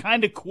guys who are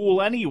kind of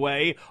cool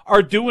anyway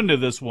are doing to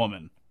this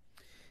woman?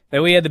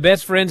 Then we had the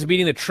Best Friends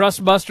beating the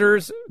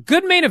Trustbusters.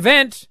 Good main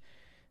event.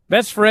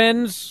 Best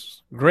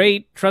friends,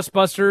 great.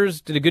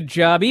 Trustbusters did a good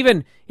job.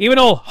 Even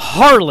old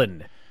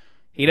Harlan,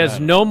 he does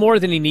no more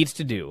than he needs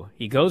to do.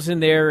 He goes in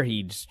there,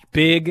 he's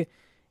big,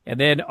 and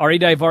then Ari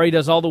Daivari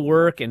does all the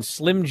work, and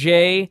Slim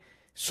J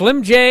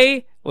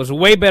was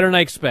way better than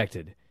I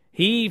expected.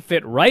 He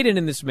fit right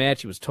in this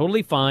match. He was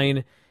totally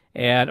fine,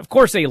 and of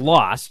course they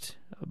lost.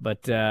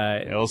 But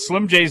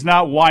Slim J's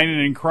not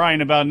whining and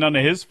crying about none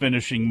of his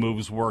finishing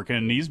moves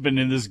working. He's been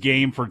in this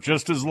game for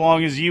just as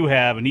long as you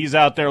have, and he's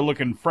out there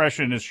looking fresh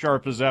and as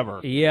sharp as ever.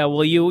 Yeah,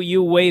 well,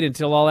 you wait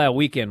until all that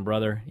weekend,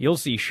 brother. You'll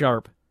see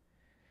sharp.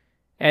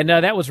 And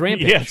that was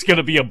Rampage. Yeah, it's going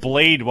to be a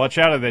blade. Watch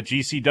out of that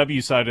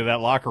GCW side of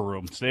that locker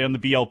room. Stay on the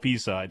BLP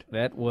side.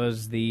 That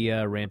was the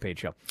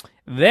Rampage show.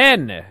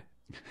 Then,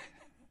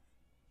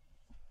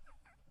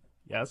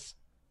 yes,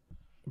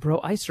 bro,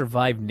 I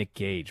survived Nick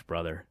Gage,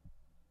 brother.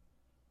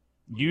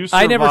 You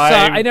survived.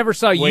 I never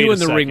saw you in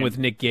the ring with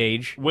Nick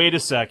Gage. Wait a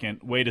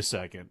second.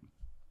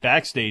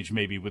 Backstage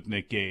maybe with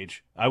Nick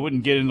Gage. I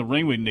wouldn't get in the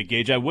ring with Nick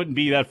Gage. I wouldn't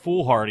be that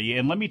foolhardy.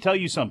 And let me tell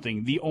you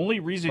something. The only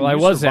reason I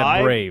was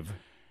that brave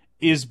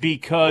is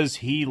because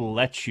he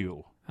let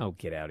you. Oh,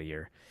 get out of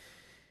here.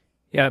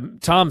 Yeah,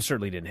 Tom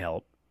certainly didn't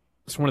help.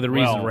 It's one of the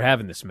reasons we're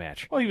having this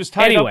match. Well, he was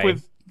tied up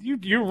with...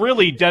 You're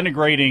really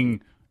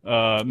denigrating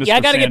Mr. Yeah, I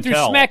got to get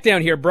Santel. through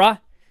SmackDown here, brah.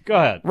 Go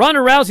ahead.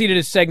 Ronda Rousey did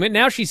a segment.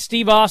 Now she's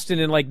Steve Austin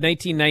in,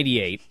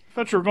 1998. I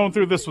thought you were going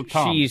through this with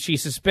Tom.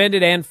 She's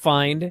suspended and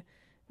fined,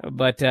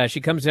 but she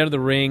comes out of the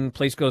ring.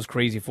 Place goes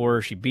crazy for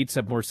her. She beats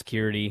up more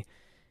security,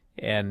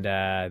 and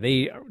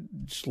they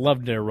just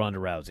loved Ronda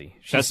Rousey.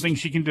 Best thing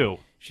she can do.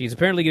 She's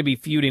apparently going to be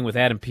feuding with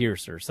Adam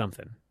Pearce or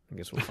something. I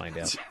guess we'll find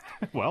out.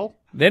 Well.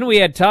 Then we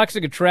had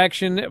Toxic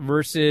Attraction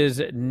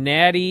versus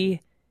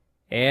Natty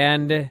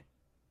and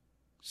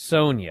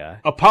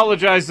Sonya.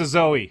 Apologize to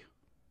Zoe.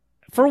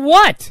 For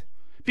what?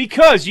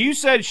 Because you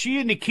said she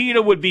and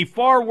Nikita would be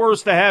far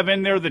worse to have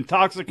in there than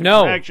Toxic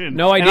Attraction.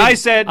 No, I didn't.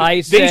 I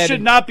said they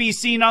should not be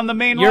seen on the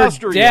main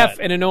roster yet. You're deaf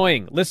and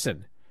annoying.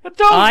 Listen. But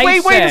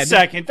wait a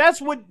second.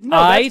 That's what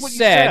you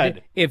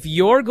said. If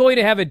you're going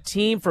to have a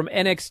team from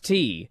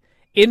NXT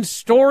in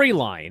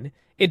storyline,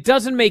 it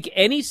doesn't make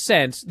any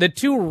sense that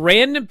two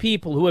random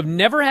people who have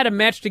never had a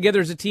match together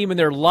as a team in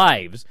their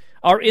lives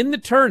are in the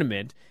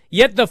tournament,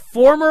 yet the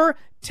former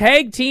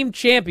tag team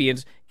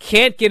champions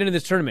can't get into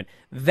this tournament.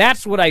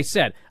 That's what I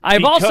said.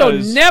 I've also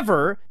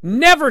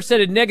never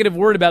said a negative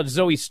word about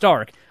Zoe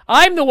Stark.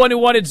 I'm the one who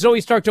wanted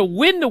Zoe Stark to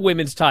win the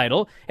women's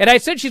title, and I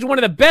said she's one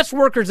of the best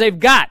workers they've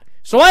got.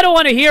 So I don't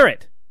want to hear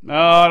it. No,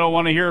 I don't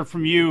want to hear it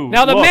from you.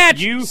 Now, the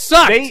match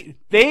sucked.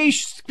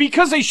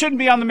 Because they shouldn't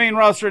be on the main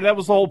roster, that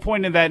was the whole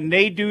point of that, and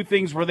they do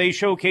things where they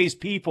showcase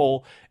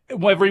people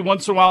every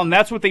once in a while, and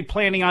that's what they're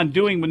planning on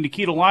doing with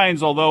Nikita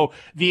Lyons, although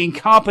the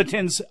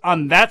incompetence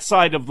on that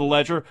side of the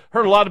ledger,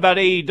 heard a lot about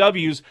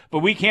AEW's, but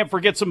we can't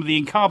forget some of the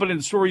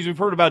incompetent stories we've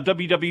heard about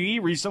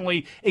WWE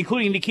recently,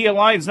 including Nikita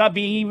Lyons not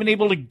being even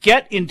able to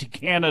get into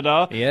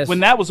Canada when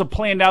that was a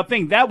planned out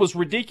thing. That was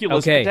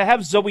ridiculous. Okay. But to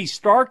have Zoe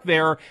Stark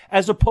there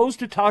as opposed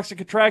to Toxic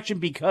Attraction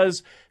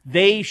because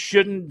they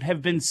shouldn't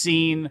have been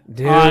seen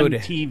on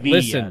TV.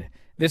 Listen,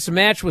 this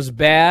match was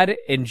bad,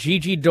 and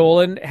Gigi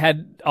Dolan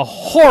had a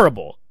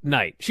horrible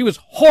night. She was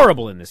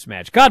horrible in this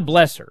match. God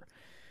bless her.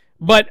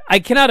 But I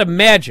cannot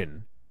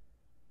imagine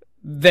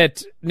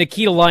that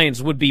Nikita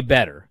Lyons would be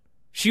better.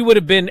 She would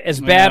have been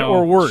as bad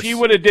or worse. She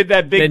would have did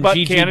that big butt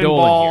Gigi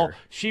cannonball. Dolan.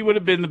 She would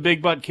have been the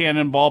big butt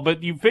cannonball,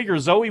 but you figure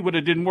Zoe would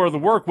have did more of the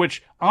work,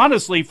 which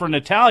honestly for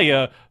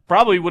Natalya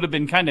probably would have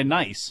been kind of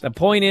nice. The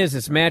point is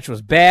this match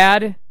was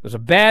bad. It was a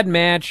bad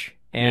match,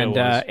 and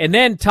and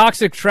then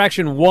Toxic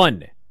Attraction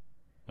won.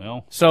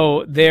 Well,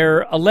 so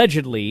they're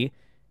allegedly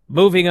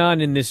moving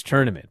on in this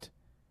tournament.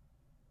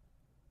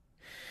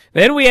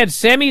 Then we had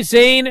Sami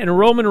Zayn and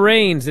Roman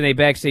Reigns in a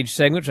backstage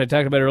segment, which I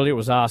talked about earlier. It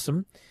was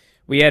awesome.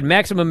 We had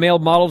Maximum Male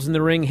Models in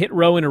the ring. Hit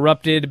Row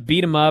interrupted,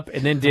 beat him up,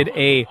 and then did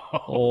a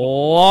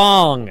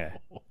long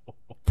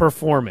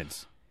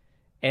performance.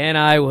 And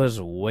I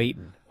was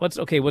waiting. What's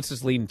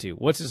this leading to?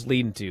 What's this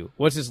leading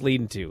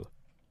to?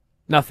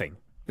 Nothing.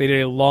 They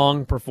did a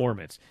long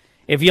performance.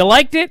 If you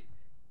liked it,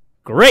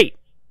 great.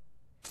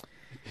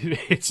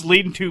 It's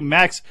leading to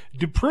Max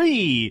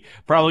Dupree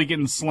probably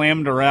getting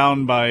slammed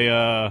around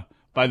by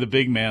the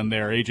big man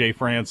there, AJ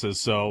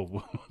Francis.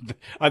 So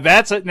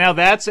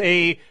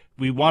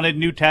we wanted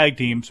new tag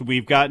teams.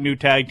 We've got new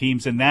tag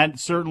teams, and that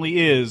certainly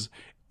is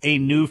a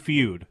new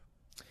feud.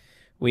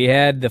 We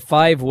had the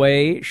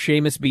 5-way.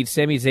 Sheamus beat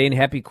Sami Zayn,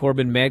 Happy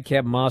Corbin,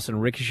 Madcap Moss,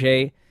 and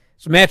Ricochet.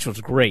 This match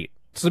was great.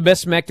 It's the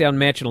best SmackDown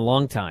match in a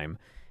long time.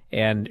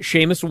 And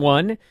Sheamus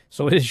won.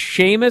 So it is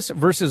Sheamus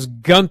versus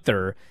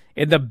Gunther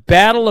in the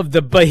Battle of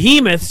the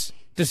Behemoths,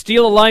 to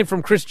steal a line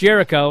from Chris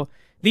Jericho.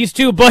 These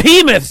two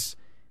behemoths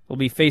will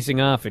be facing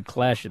off at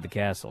Clash at the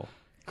Castle.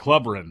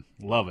 Clubbering.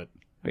 Love it.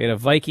 We had a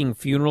Viking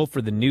funeral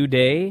for the New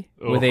Day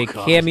with a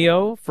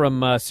cameo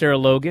from Sarah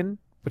Logan,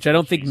 which I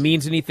don't think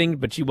means anything,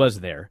 but she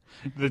was there.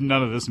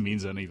 None of this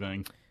means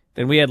anything.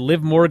 Then we had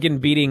Liv Morgan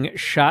beating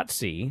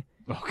Shotzi.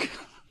 Okay.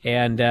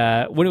 And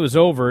when it was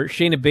over,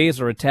 Shayna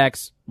Baszler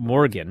attacks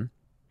Morgan.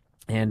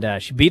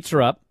 And she beats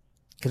her up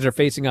because they're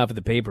facing off at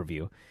the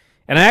pay-per-view.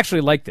 And I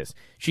actually like this.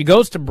 She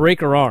goes to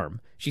break her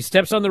arm. She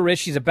steps on the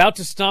wrist. She's about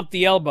to stomp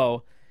the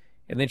elbow.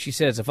 And then she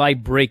says, if I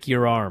break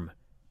your arm,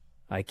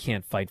 I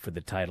can't fight for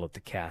the title at the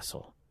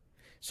castle.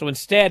 So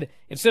instead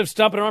of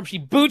stomping her arm, she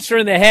boots her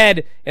in the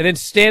head and then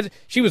stands.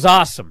 She was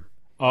awesome.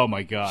 Oh,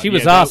 my God. She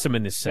was awesome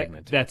in this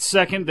segment. That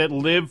second that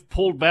Liv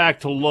pulled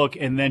back to look,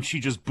 and then she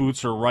just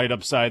boots her right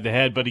upside the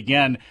head. But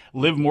again,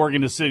 Liv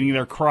Morgan is sitting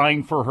there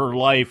crying for her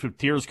life with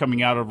tears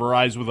coming out of her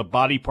eyes with a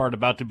body part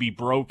about to be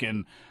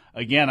broken.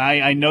 Again,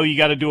 I know you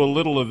got to do a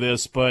little of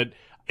this, but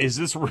is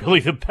this really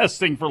the best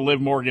thing for Liv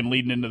Morgan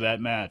leading into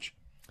that match?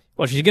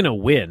 Well, she's going to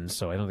win,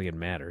 so I don't think it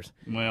matters.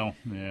 Well,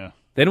 yeah.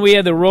 Then we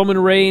had the Roman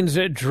Reigns,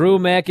 Drew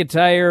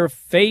McIntyre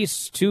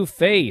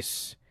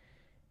face-to-face.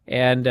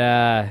 And,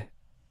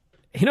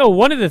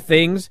 one of the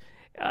things,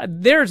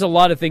 there's a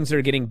lot of things that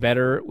are getting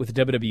better with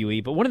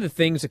WWE, but one of the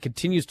things that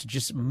continues to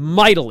just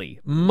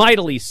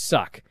mightily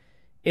suck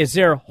is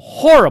their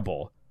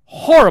horrible,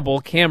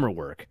 horrible camera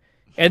work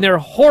and their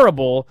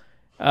horrible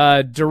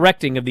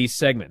directing of these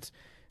segments.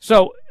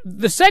 So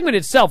the segment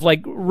itself,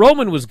 like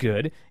Roman was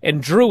good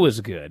and Drew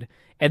was good,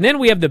 and then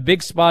we have the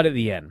big spot at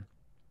the end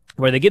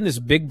where they get in this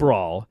big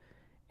brawl,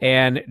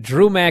 and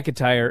Drew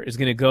McIntyre is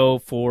going to go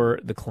for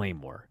the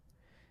Claymore.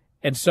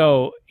 And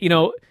so,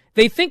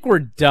 they think we're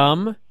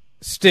dumb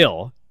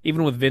still,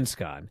 even with Vince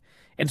gone.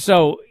 And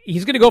so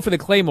he's going to go for the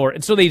Claymore,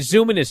 and so they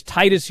zoom in as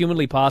tight as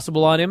humanly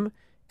possible on him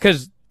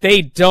because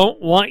they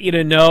don't want you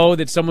to know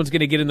that someone's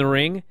going to get in the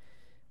ring.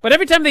 But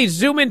every time they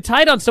zoom in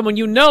tight on someone,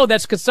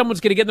 that's because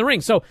someone's going to get in the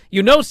ring. So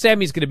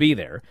Sammy's going to be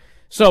there.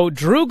 So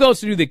Drew goes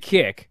to do the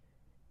kick,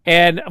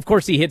 and, of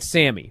course, he hits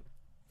Sammy.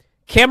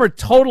 Camera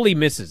totally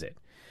misses it.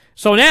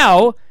 So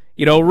now,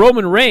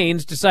 Roman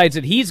Reigns decides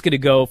that he's going to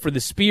go for the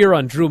spear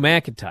on Drew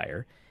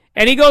McIntyre.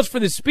 And he goes for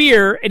the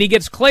spear, and he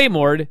gets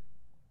Claymored,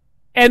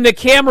 and the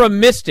camera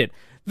missed it.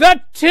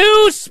 The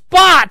 2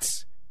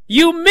 spots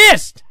you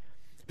missed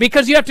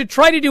because you have to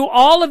try to do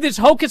all of this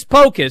hocus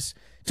pocus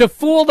to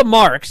fool the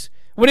marks,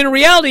 when in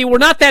reality, we're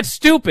not that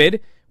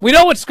stupid. We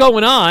know what's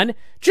going on.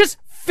 Just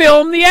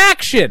film the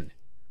action.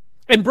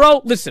 And,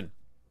 bro, listen.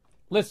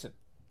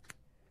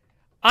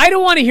 I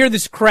don't want to hear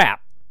this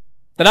crap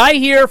that I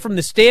hear from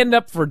the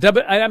stand-up for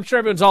I'm sure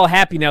everyone's all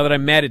happy now that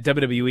I'm mad at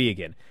WWE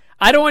again.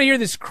 I don't want to hear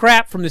this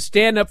crap from the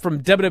stand-up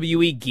from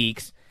WWE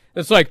geeks.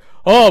 It's like,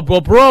 oh, well,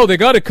 bro, they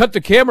got to cut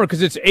the camera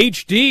because it's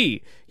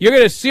HD. You're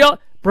going to see all...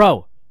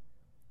 Bro,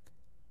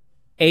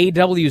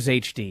 AEW's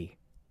HD.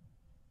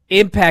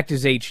 Impact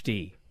is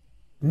HD.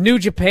 New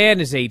Japan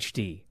is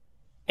HD.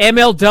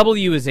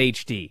 MLW is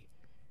HD.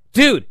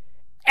 Dude,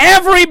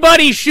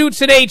 everybody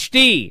shoots in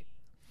HD.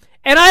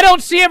 And I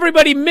don't see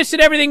everybody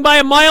missing everything by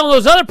a mile in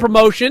those other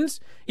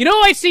promotions.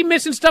 I see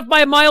missing stuff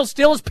by a mile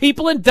still is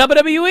people in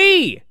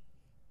WWE.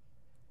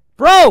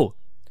 Bro,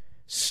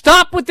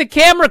 stop with the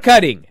camera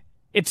cutting.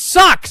 It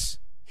sucks.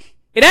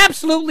 It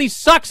absolutely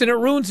sucks, and it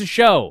ruins the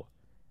show.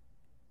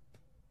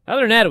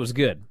 Other than that, it was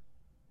good.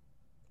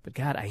 But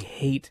God, I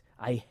hate.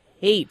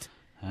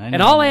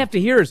 And all I have to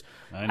hear is,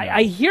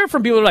 I hear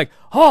from people who are like,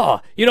 oh,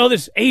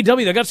 this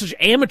AEW, they got such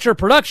amateur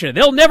production.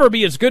 They'll never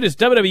be as good as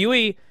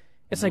WWE.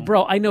 It's like,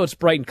 bro, I know it's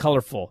bright and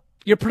colorful.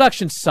 Your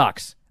production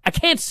sucks. I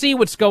can't see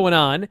what's going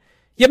on.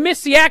 You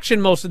miss the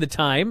action most of the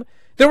time.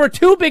 There were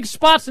 2 big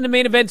spots in the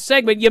main event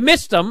segment. You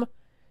missed them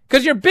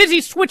because you're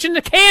busy switching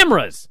the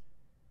cameras.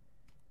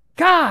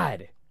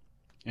 God.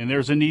 And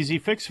there's an easy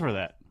fix for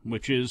that,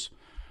 which is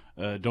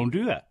don't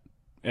do that.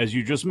 As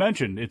you just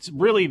mentioned, it's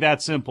really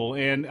that simple.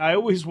 And I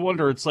always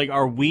wonder, it's like,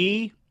 are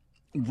we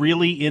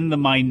really in the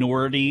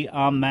minority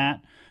on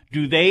that?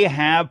 Do they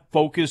have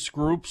focus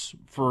groups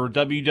for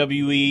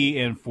WWE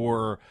and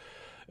for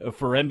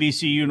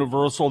NBC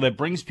Universal that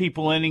brings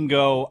people in and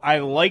go, I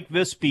like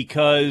this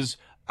because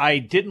I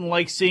didn't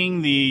like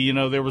seeing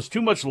there was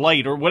too much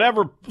light or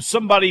whatever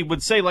somebody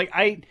would say.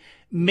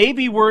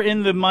 Maybe we're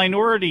in the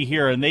minority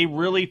here and they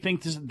really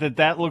think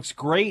that looks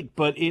great,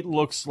 but it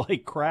looks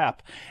like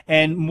crap.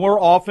 And more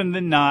often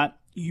than not,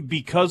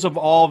 because of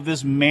all of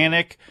this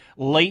manic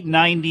late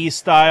 90s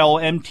style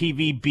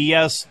MTV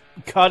BS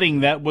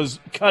cutting that was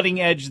cutting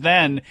edge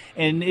then,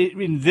 and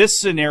in this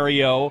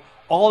scenario,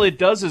 all it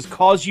does is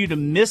cause you to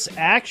miss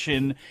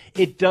action.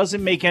 It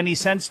doesn't make any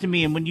sense to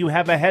me. And when you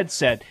have a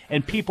headset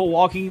and people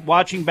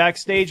watching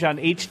backstage on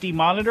HD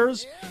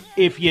monitors,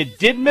 if you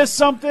did miss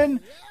something,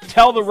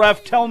 tell the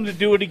ref, tell them to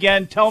do it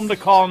again, tell them to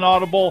call an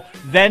audible,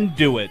 then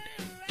do it.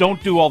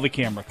 Don't do all the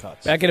camera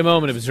cuts. Back in a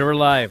moment, Observer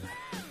Live.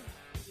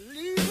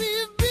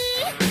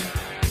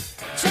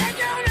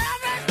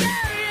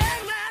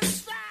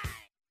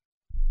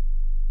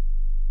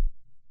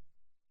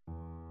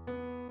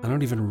 I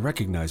don't even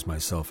recognize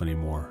myself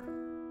anymore.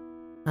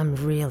 I'm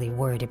really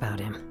worried about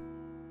him.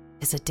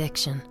 His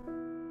addiction.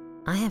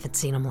 I haven't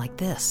seen him like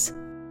this.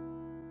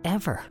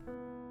 Ever.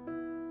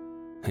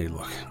 Hey,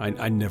 look,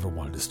 I never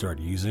wanted to start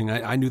using.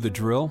 I knew the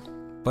drill,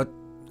 but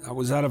I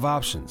was out of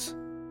options.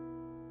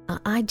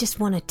 I just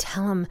want to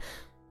tell him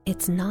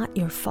it's not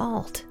your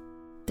fault.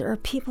 There are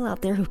people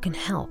out there who can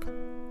help.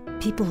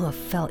 People who have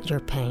felt your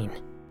pain.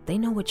 They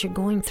know what you're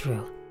going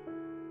through.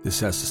 This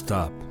has to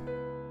stop.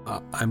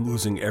 I'm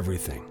losing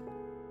everything.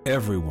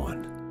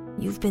 Everyone.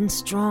 You've been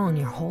strong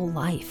your whole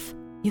life.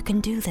 You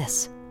can do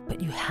this,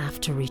 but you have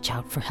to reach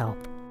out for help.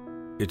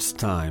 It's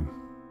time.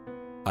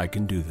 I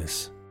can do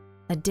this.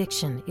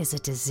 Addiction is a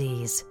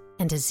disease,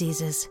 and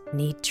diseases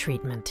need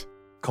treatment.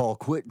 Call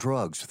Quit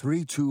Drugs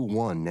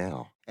 321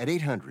 now at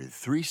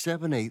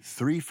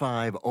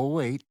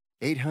 800-378-3508,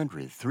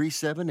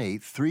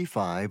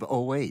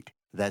 800-378-3508.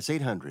 That's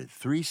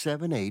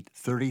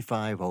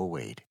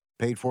 800-378-3508.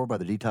 Paid for by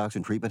the Detox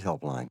and Treatment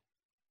Helpline.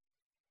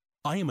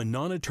 I am a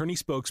non-attorney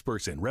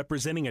spokesperson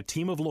representing a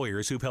team of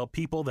lawyers who've helped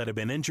people that have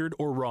been injured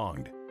or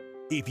wronged.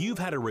 If you've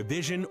had a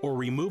revision or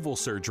removal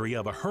surgery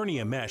of a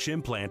hernia mesh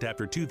implant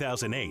after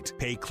 2008,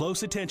 pay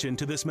close attention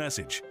to this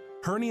message.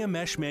 Hernia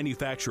mesh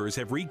manufacturers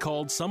have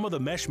recalled some of the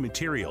mesh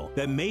material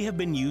that may have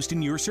been used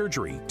in your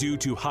surgery due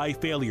to high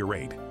failure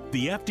rate.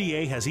 The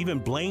FDA has even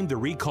blamed the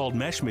recalled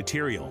mesh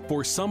material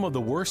for some of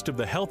the worst of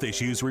the health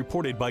issues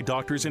reported by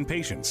doctors and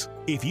patients.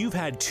 If you've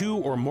had 2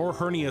 or more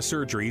hernia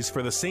surgeries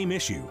for the same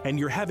issue and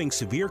you're having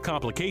severe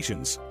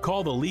complications,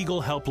 call the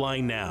legal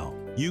helpline now.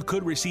 You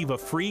could receive a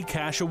free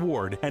cash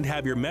award and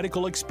have your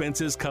medical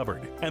expenses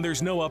covered. And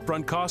there's no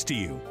upfront cost to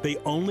you. They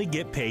only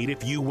get paid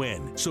if you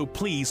win. So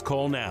please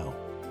call now.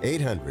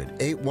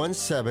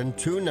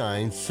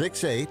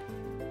 800-817-2968,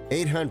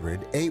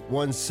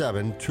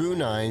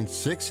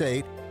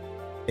 800-817-2968,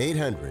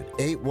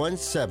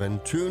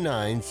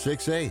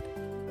 800-817-2968.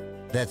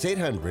 That's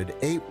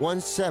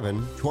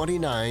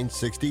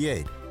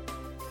 800-817-2968.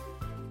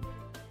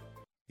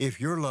 If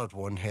your loved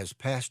one has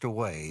passed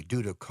away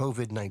due to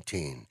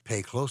COVID-19,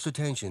 pay close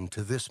attention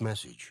to this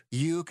message.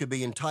 You could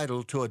be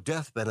entitled to a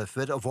death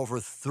benefit of over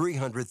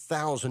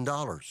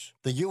 $300,000.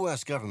 The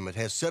U.S. government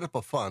has set up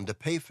a fund to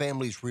pay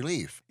families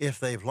relief if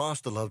they've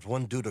lost a loved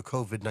one due to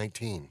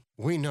COVID-19.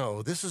 We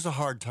know this is a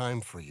hard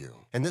time for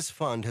you, and this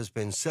fund has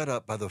been set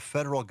up by the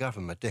federal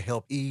government to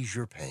help ease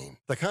your pain.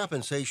 The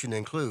compensation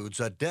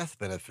includes a death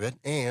benefit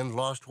and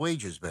lost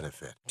wages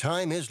benefit.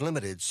 Time is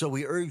limited, so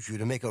we urge you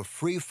to make a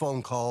free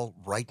phone call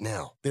right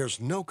now. There's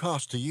no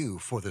cost to you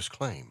for this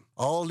claim.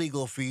 All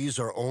legal fees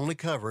are only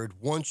covered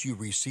once you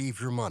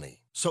receive your money.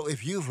 So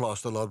if you've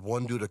lost a loved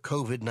one due to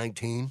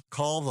COVID-19,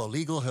 call the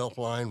legal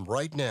helpline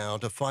right now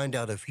to find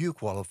out if you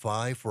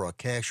qualify for a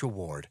cash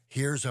award.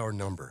 Here's our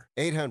number,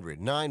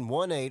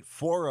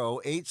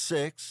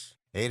 800-918-4086,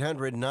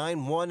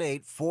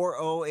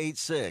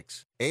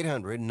 800-918-4086,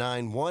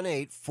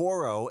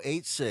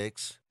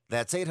 800-918-4086.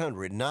 That's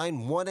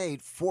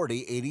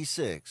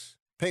 800-918-4086.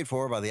 Paid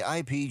for by the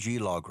IPG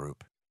Law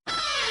Group.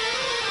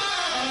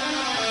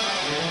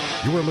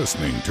 You are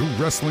listening to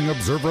Wrestling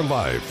Observer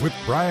Live with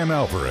Bryan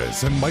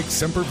Alvarez and Mike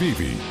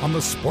Sempervive on the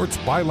Sports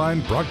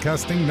Byline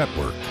Broadcasting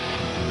Network.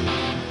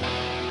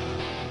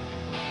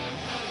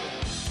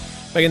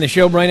 Back in the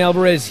show, Bryan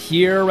Alvarez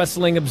here,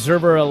 Wrestling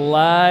Observer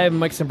Live.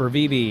 Mike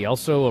Sempervive,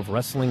 also of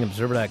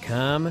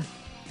WrestlingObserver.com.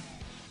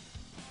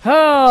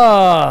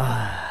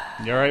 Oh.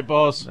 You all right,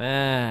 boss?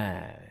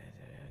 Well,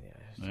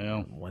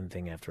 one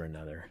thing after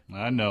another.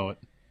 I know it.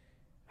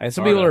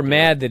 Some people are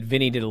mad that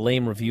Vinny did a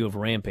lame review of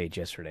Rampage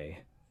yesterday.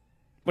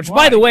 Which,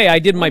 by the way, I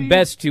did my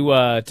best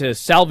to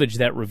salvage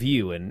that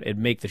review and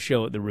make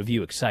the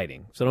review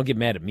exciting. So don't get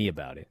mad at me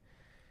about it.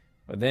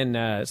 But then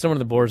someone on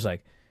the board's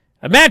like,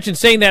 imagine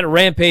saying that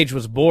Rampage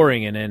was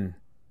boring and then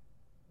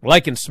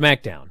liking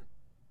SmackDown.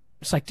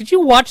 It's like, did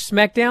you watch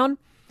SmackDown?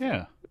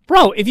 Yeah.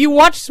 Bro, if you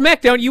watched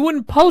SmackDown, you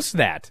wouldn't post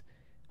that.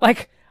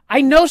 Like,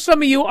 I know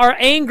some of you are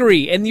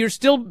angry and you're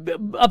still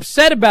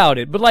upset about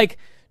it, but like,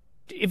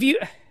 if you,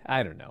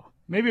 I don't know.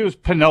 Maybe it was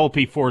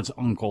Penelope Ford's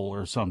uncle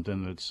or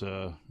something that's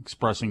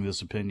expressing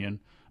this opinion.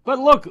 But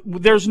look,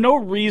 there's no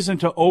reason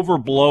to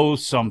overblow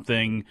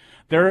something.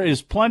 There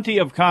is plenty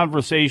of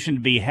conversation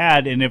to be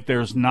had, and if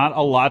there's not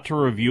a lot to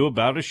review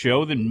about a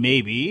show, then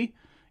maybe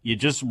you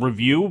just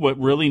review what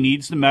really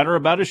needs to matter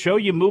about a show.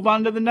 You move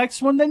on to the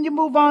next one, then you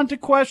move on to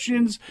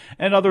questions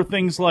and other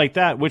things like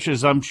that, which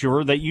is, I'm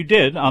sure, that you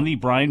did on the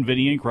Bryan,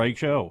 Vinny, and Craig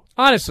show.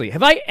 Honestly,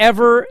 have I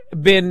ever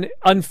been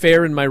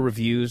unfair in my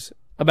reviews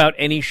about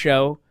any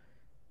show?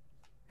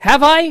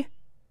 Have I?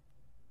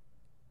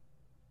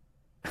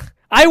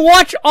 I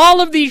watch all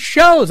of these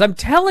shows. I'm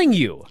telling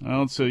you.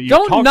 Well, so you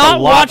don't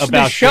not watch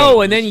the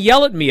show and then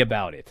yell at me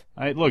about it.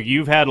 Look,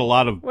 you've had a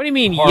lot of what do you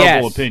mean,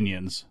 horrible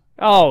opinions.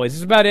 Oh, is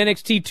this about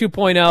NXT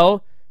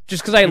 2.0?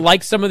 Just because I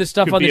like some of the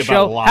stuff on the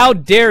show? How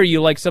dare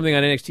you like something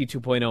on NXT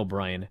 2.0,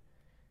 Bryan?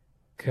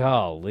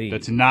 Golly.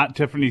 That's not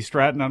Tiffany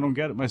Stratton. I don't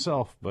get it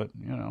myself, but,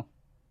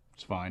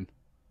 it's fine.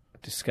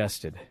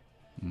 Disgusted.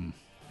 I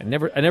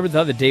never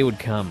thought the day would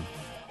come.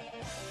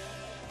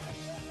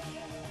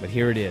 But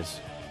here it is.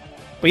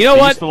 But you know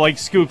what? Used to like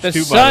scoops the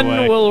too, sun by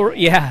the way. will.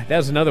 Yeah, that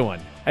was another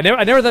one. I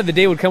never thought the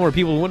day would come where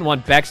people wouldn't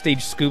want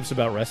backstage scoops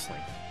about wrestling.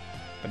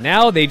 But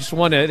now they just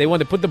want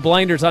to put the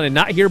blinders on and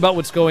not hear about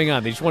what's going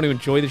on. They just want to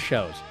enjoy the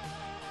shows.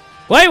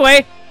 Well,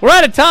 anyway, we're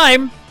out of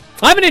time.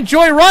 I'm going to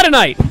enjoy Raw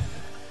tonight.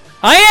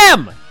 I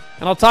am,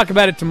 and I'll talk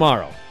about it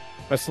tomorrow.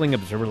 Wrestling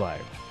Observer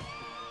Live.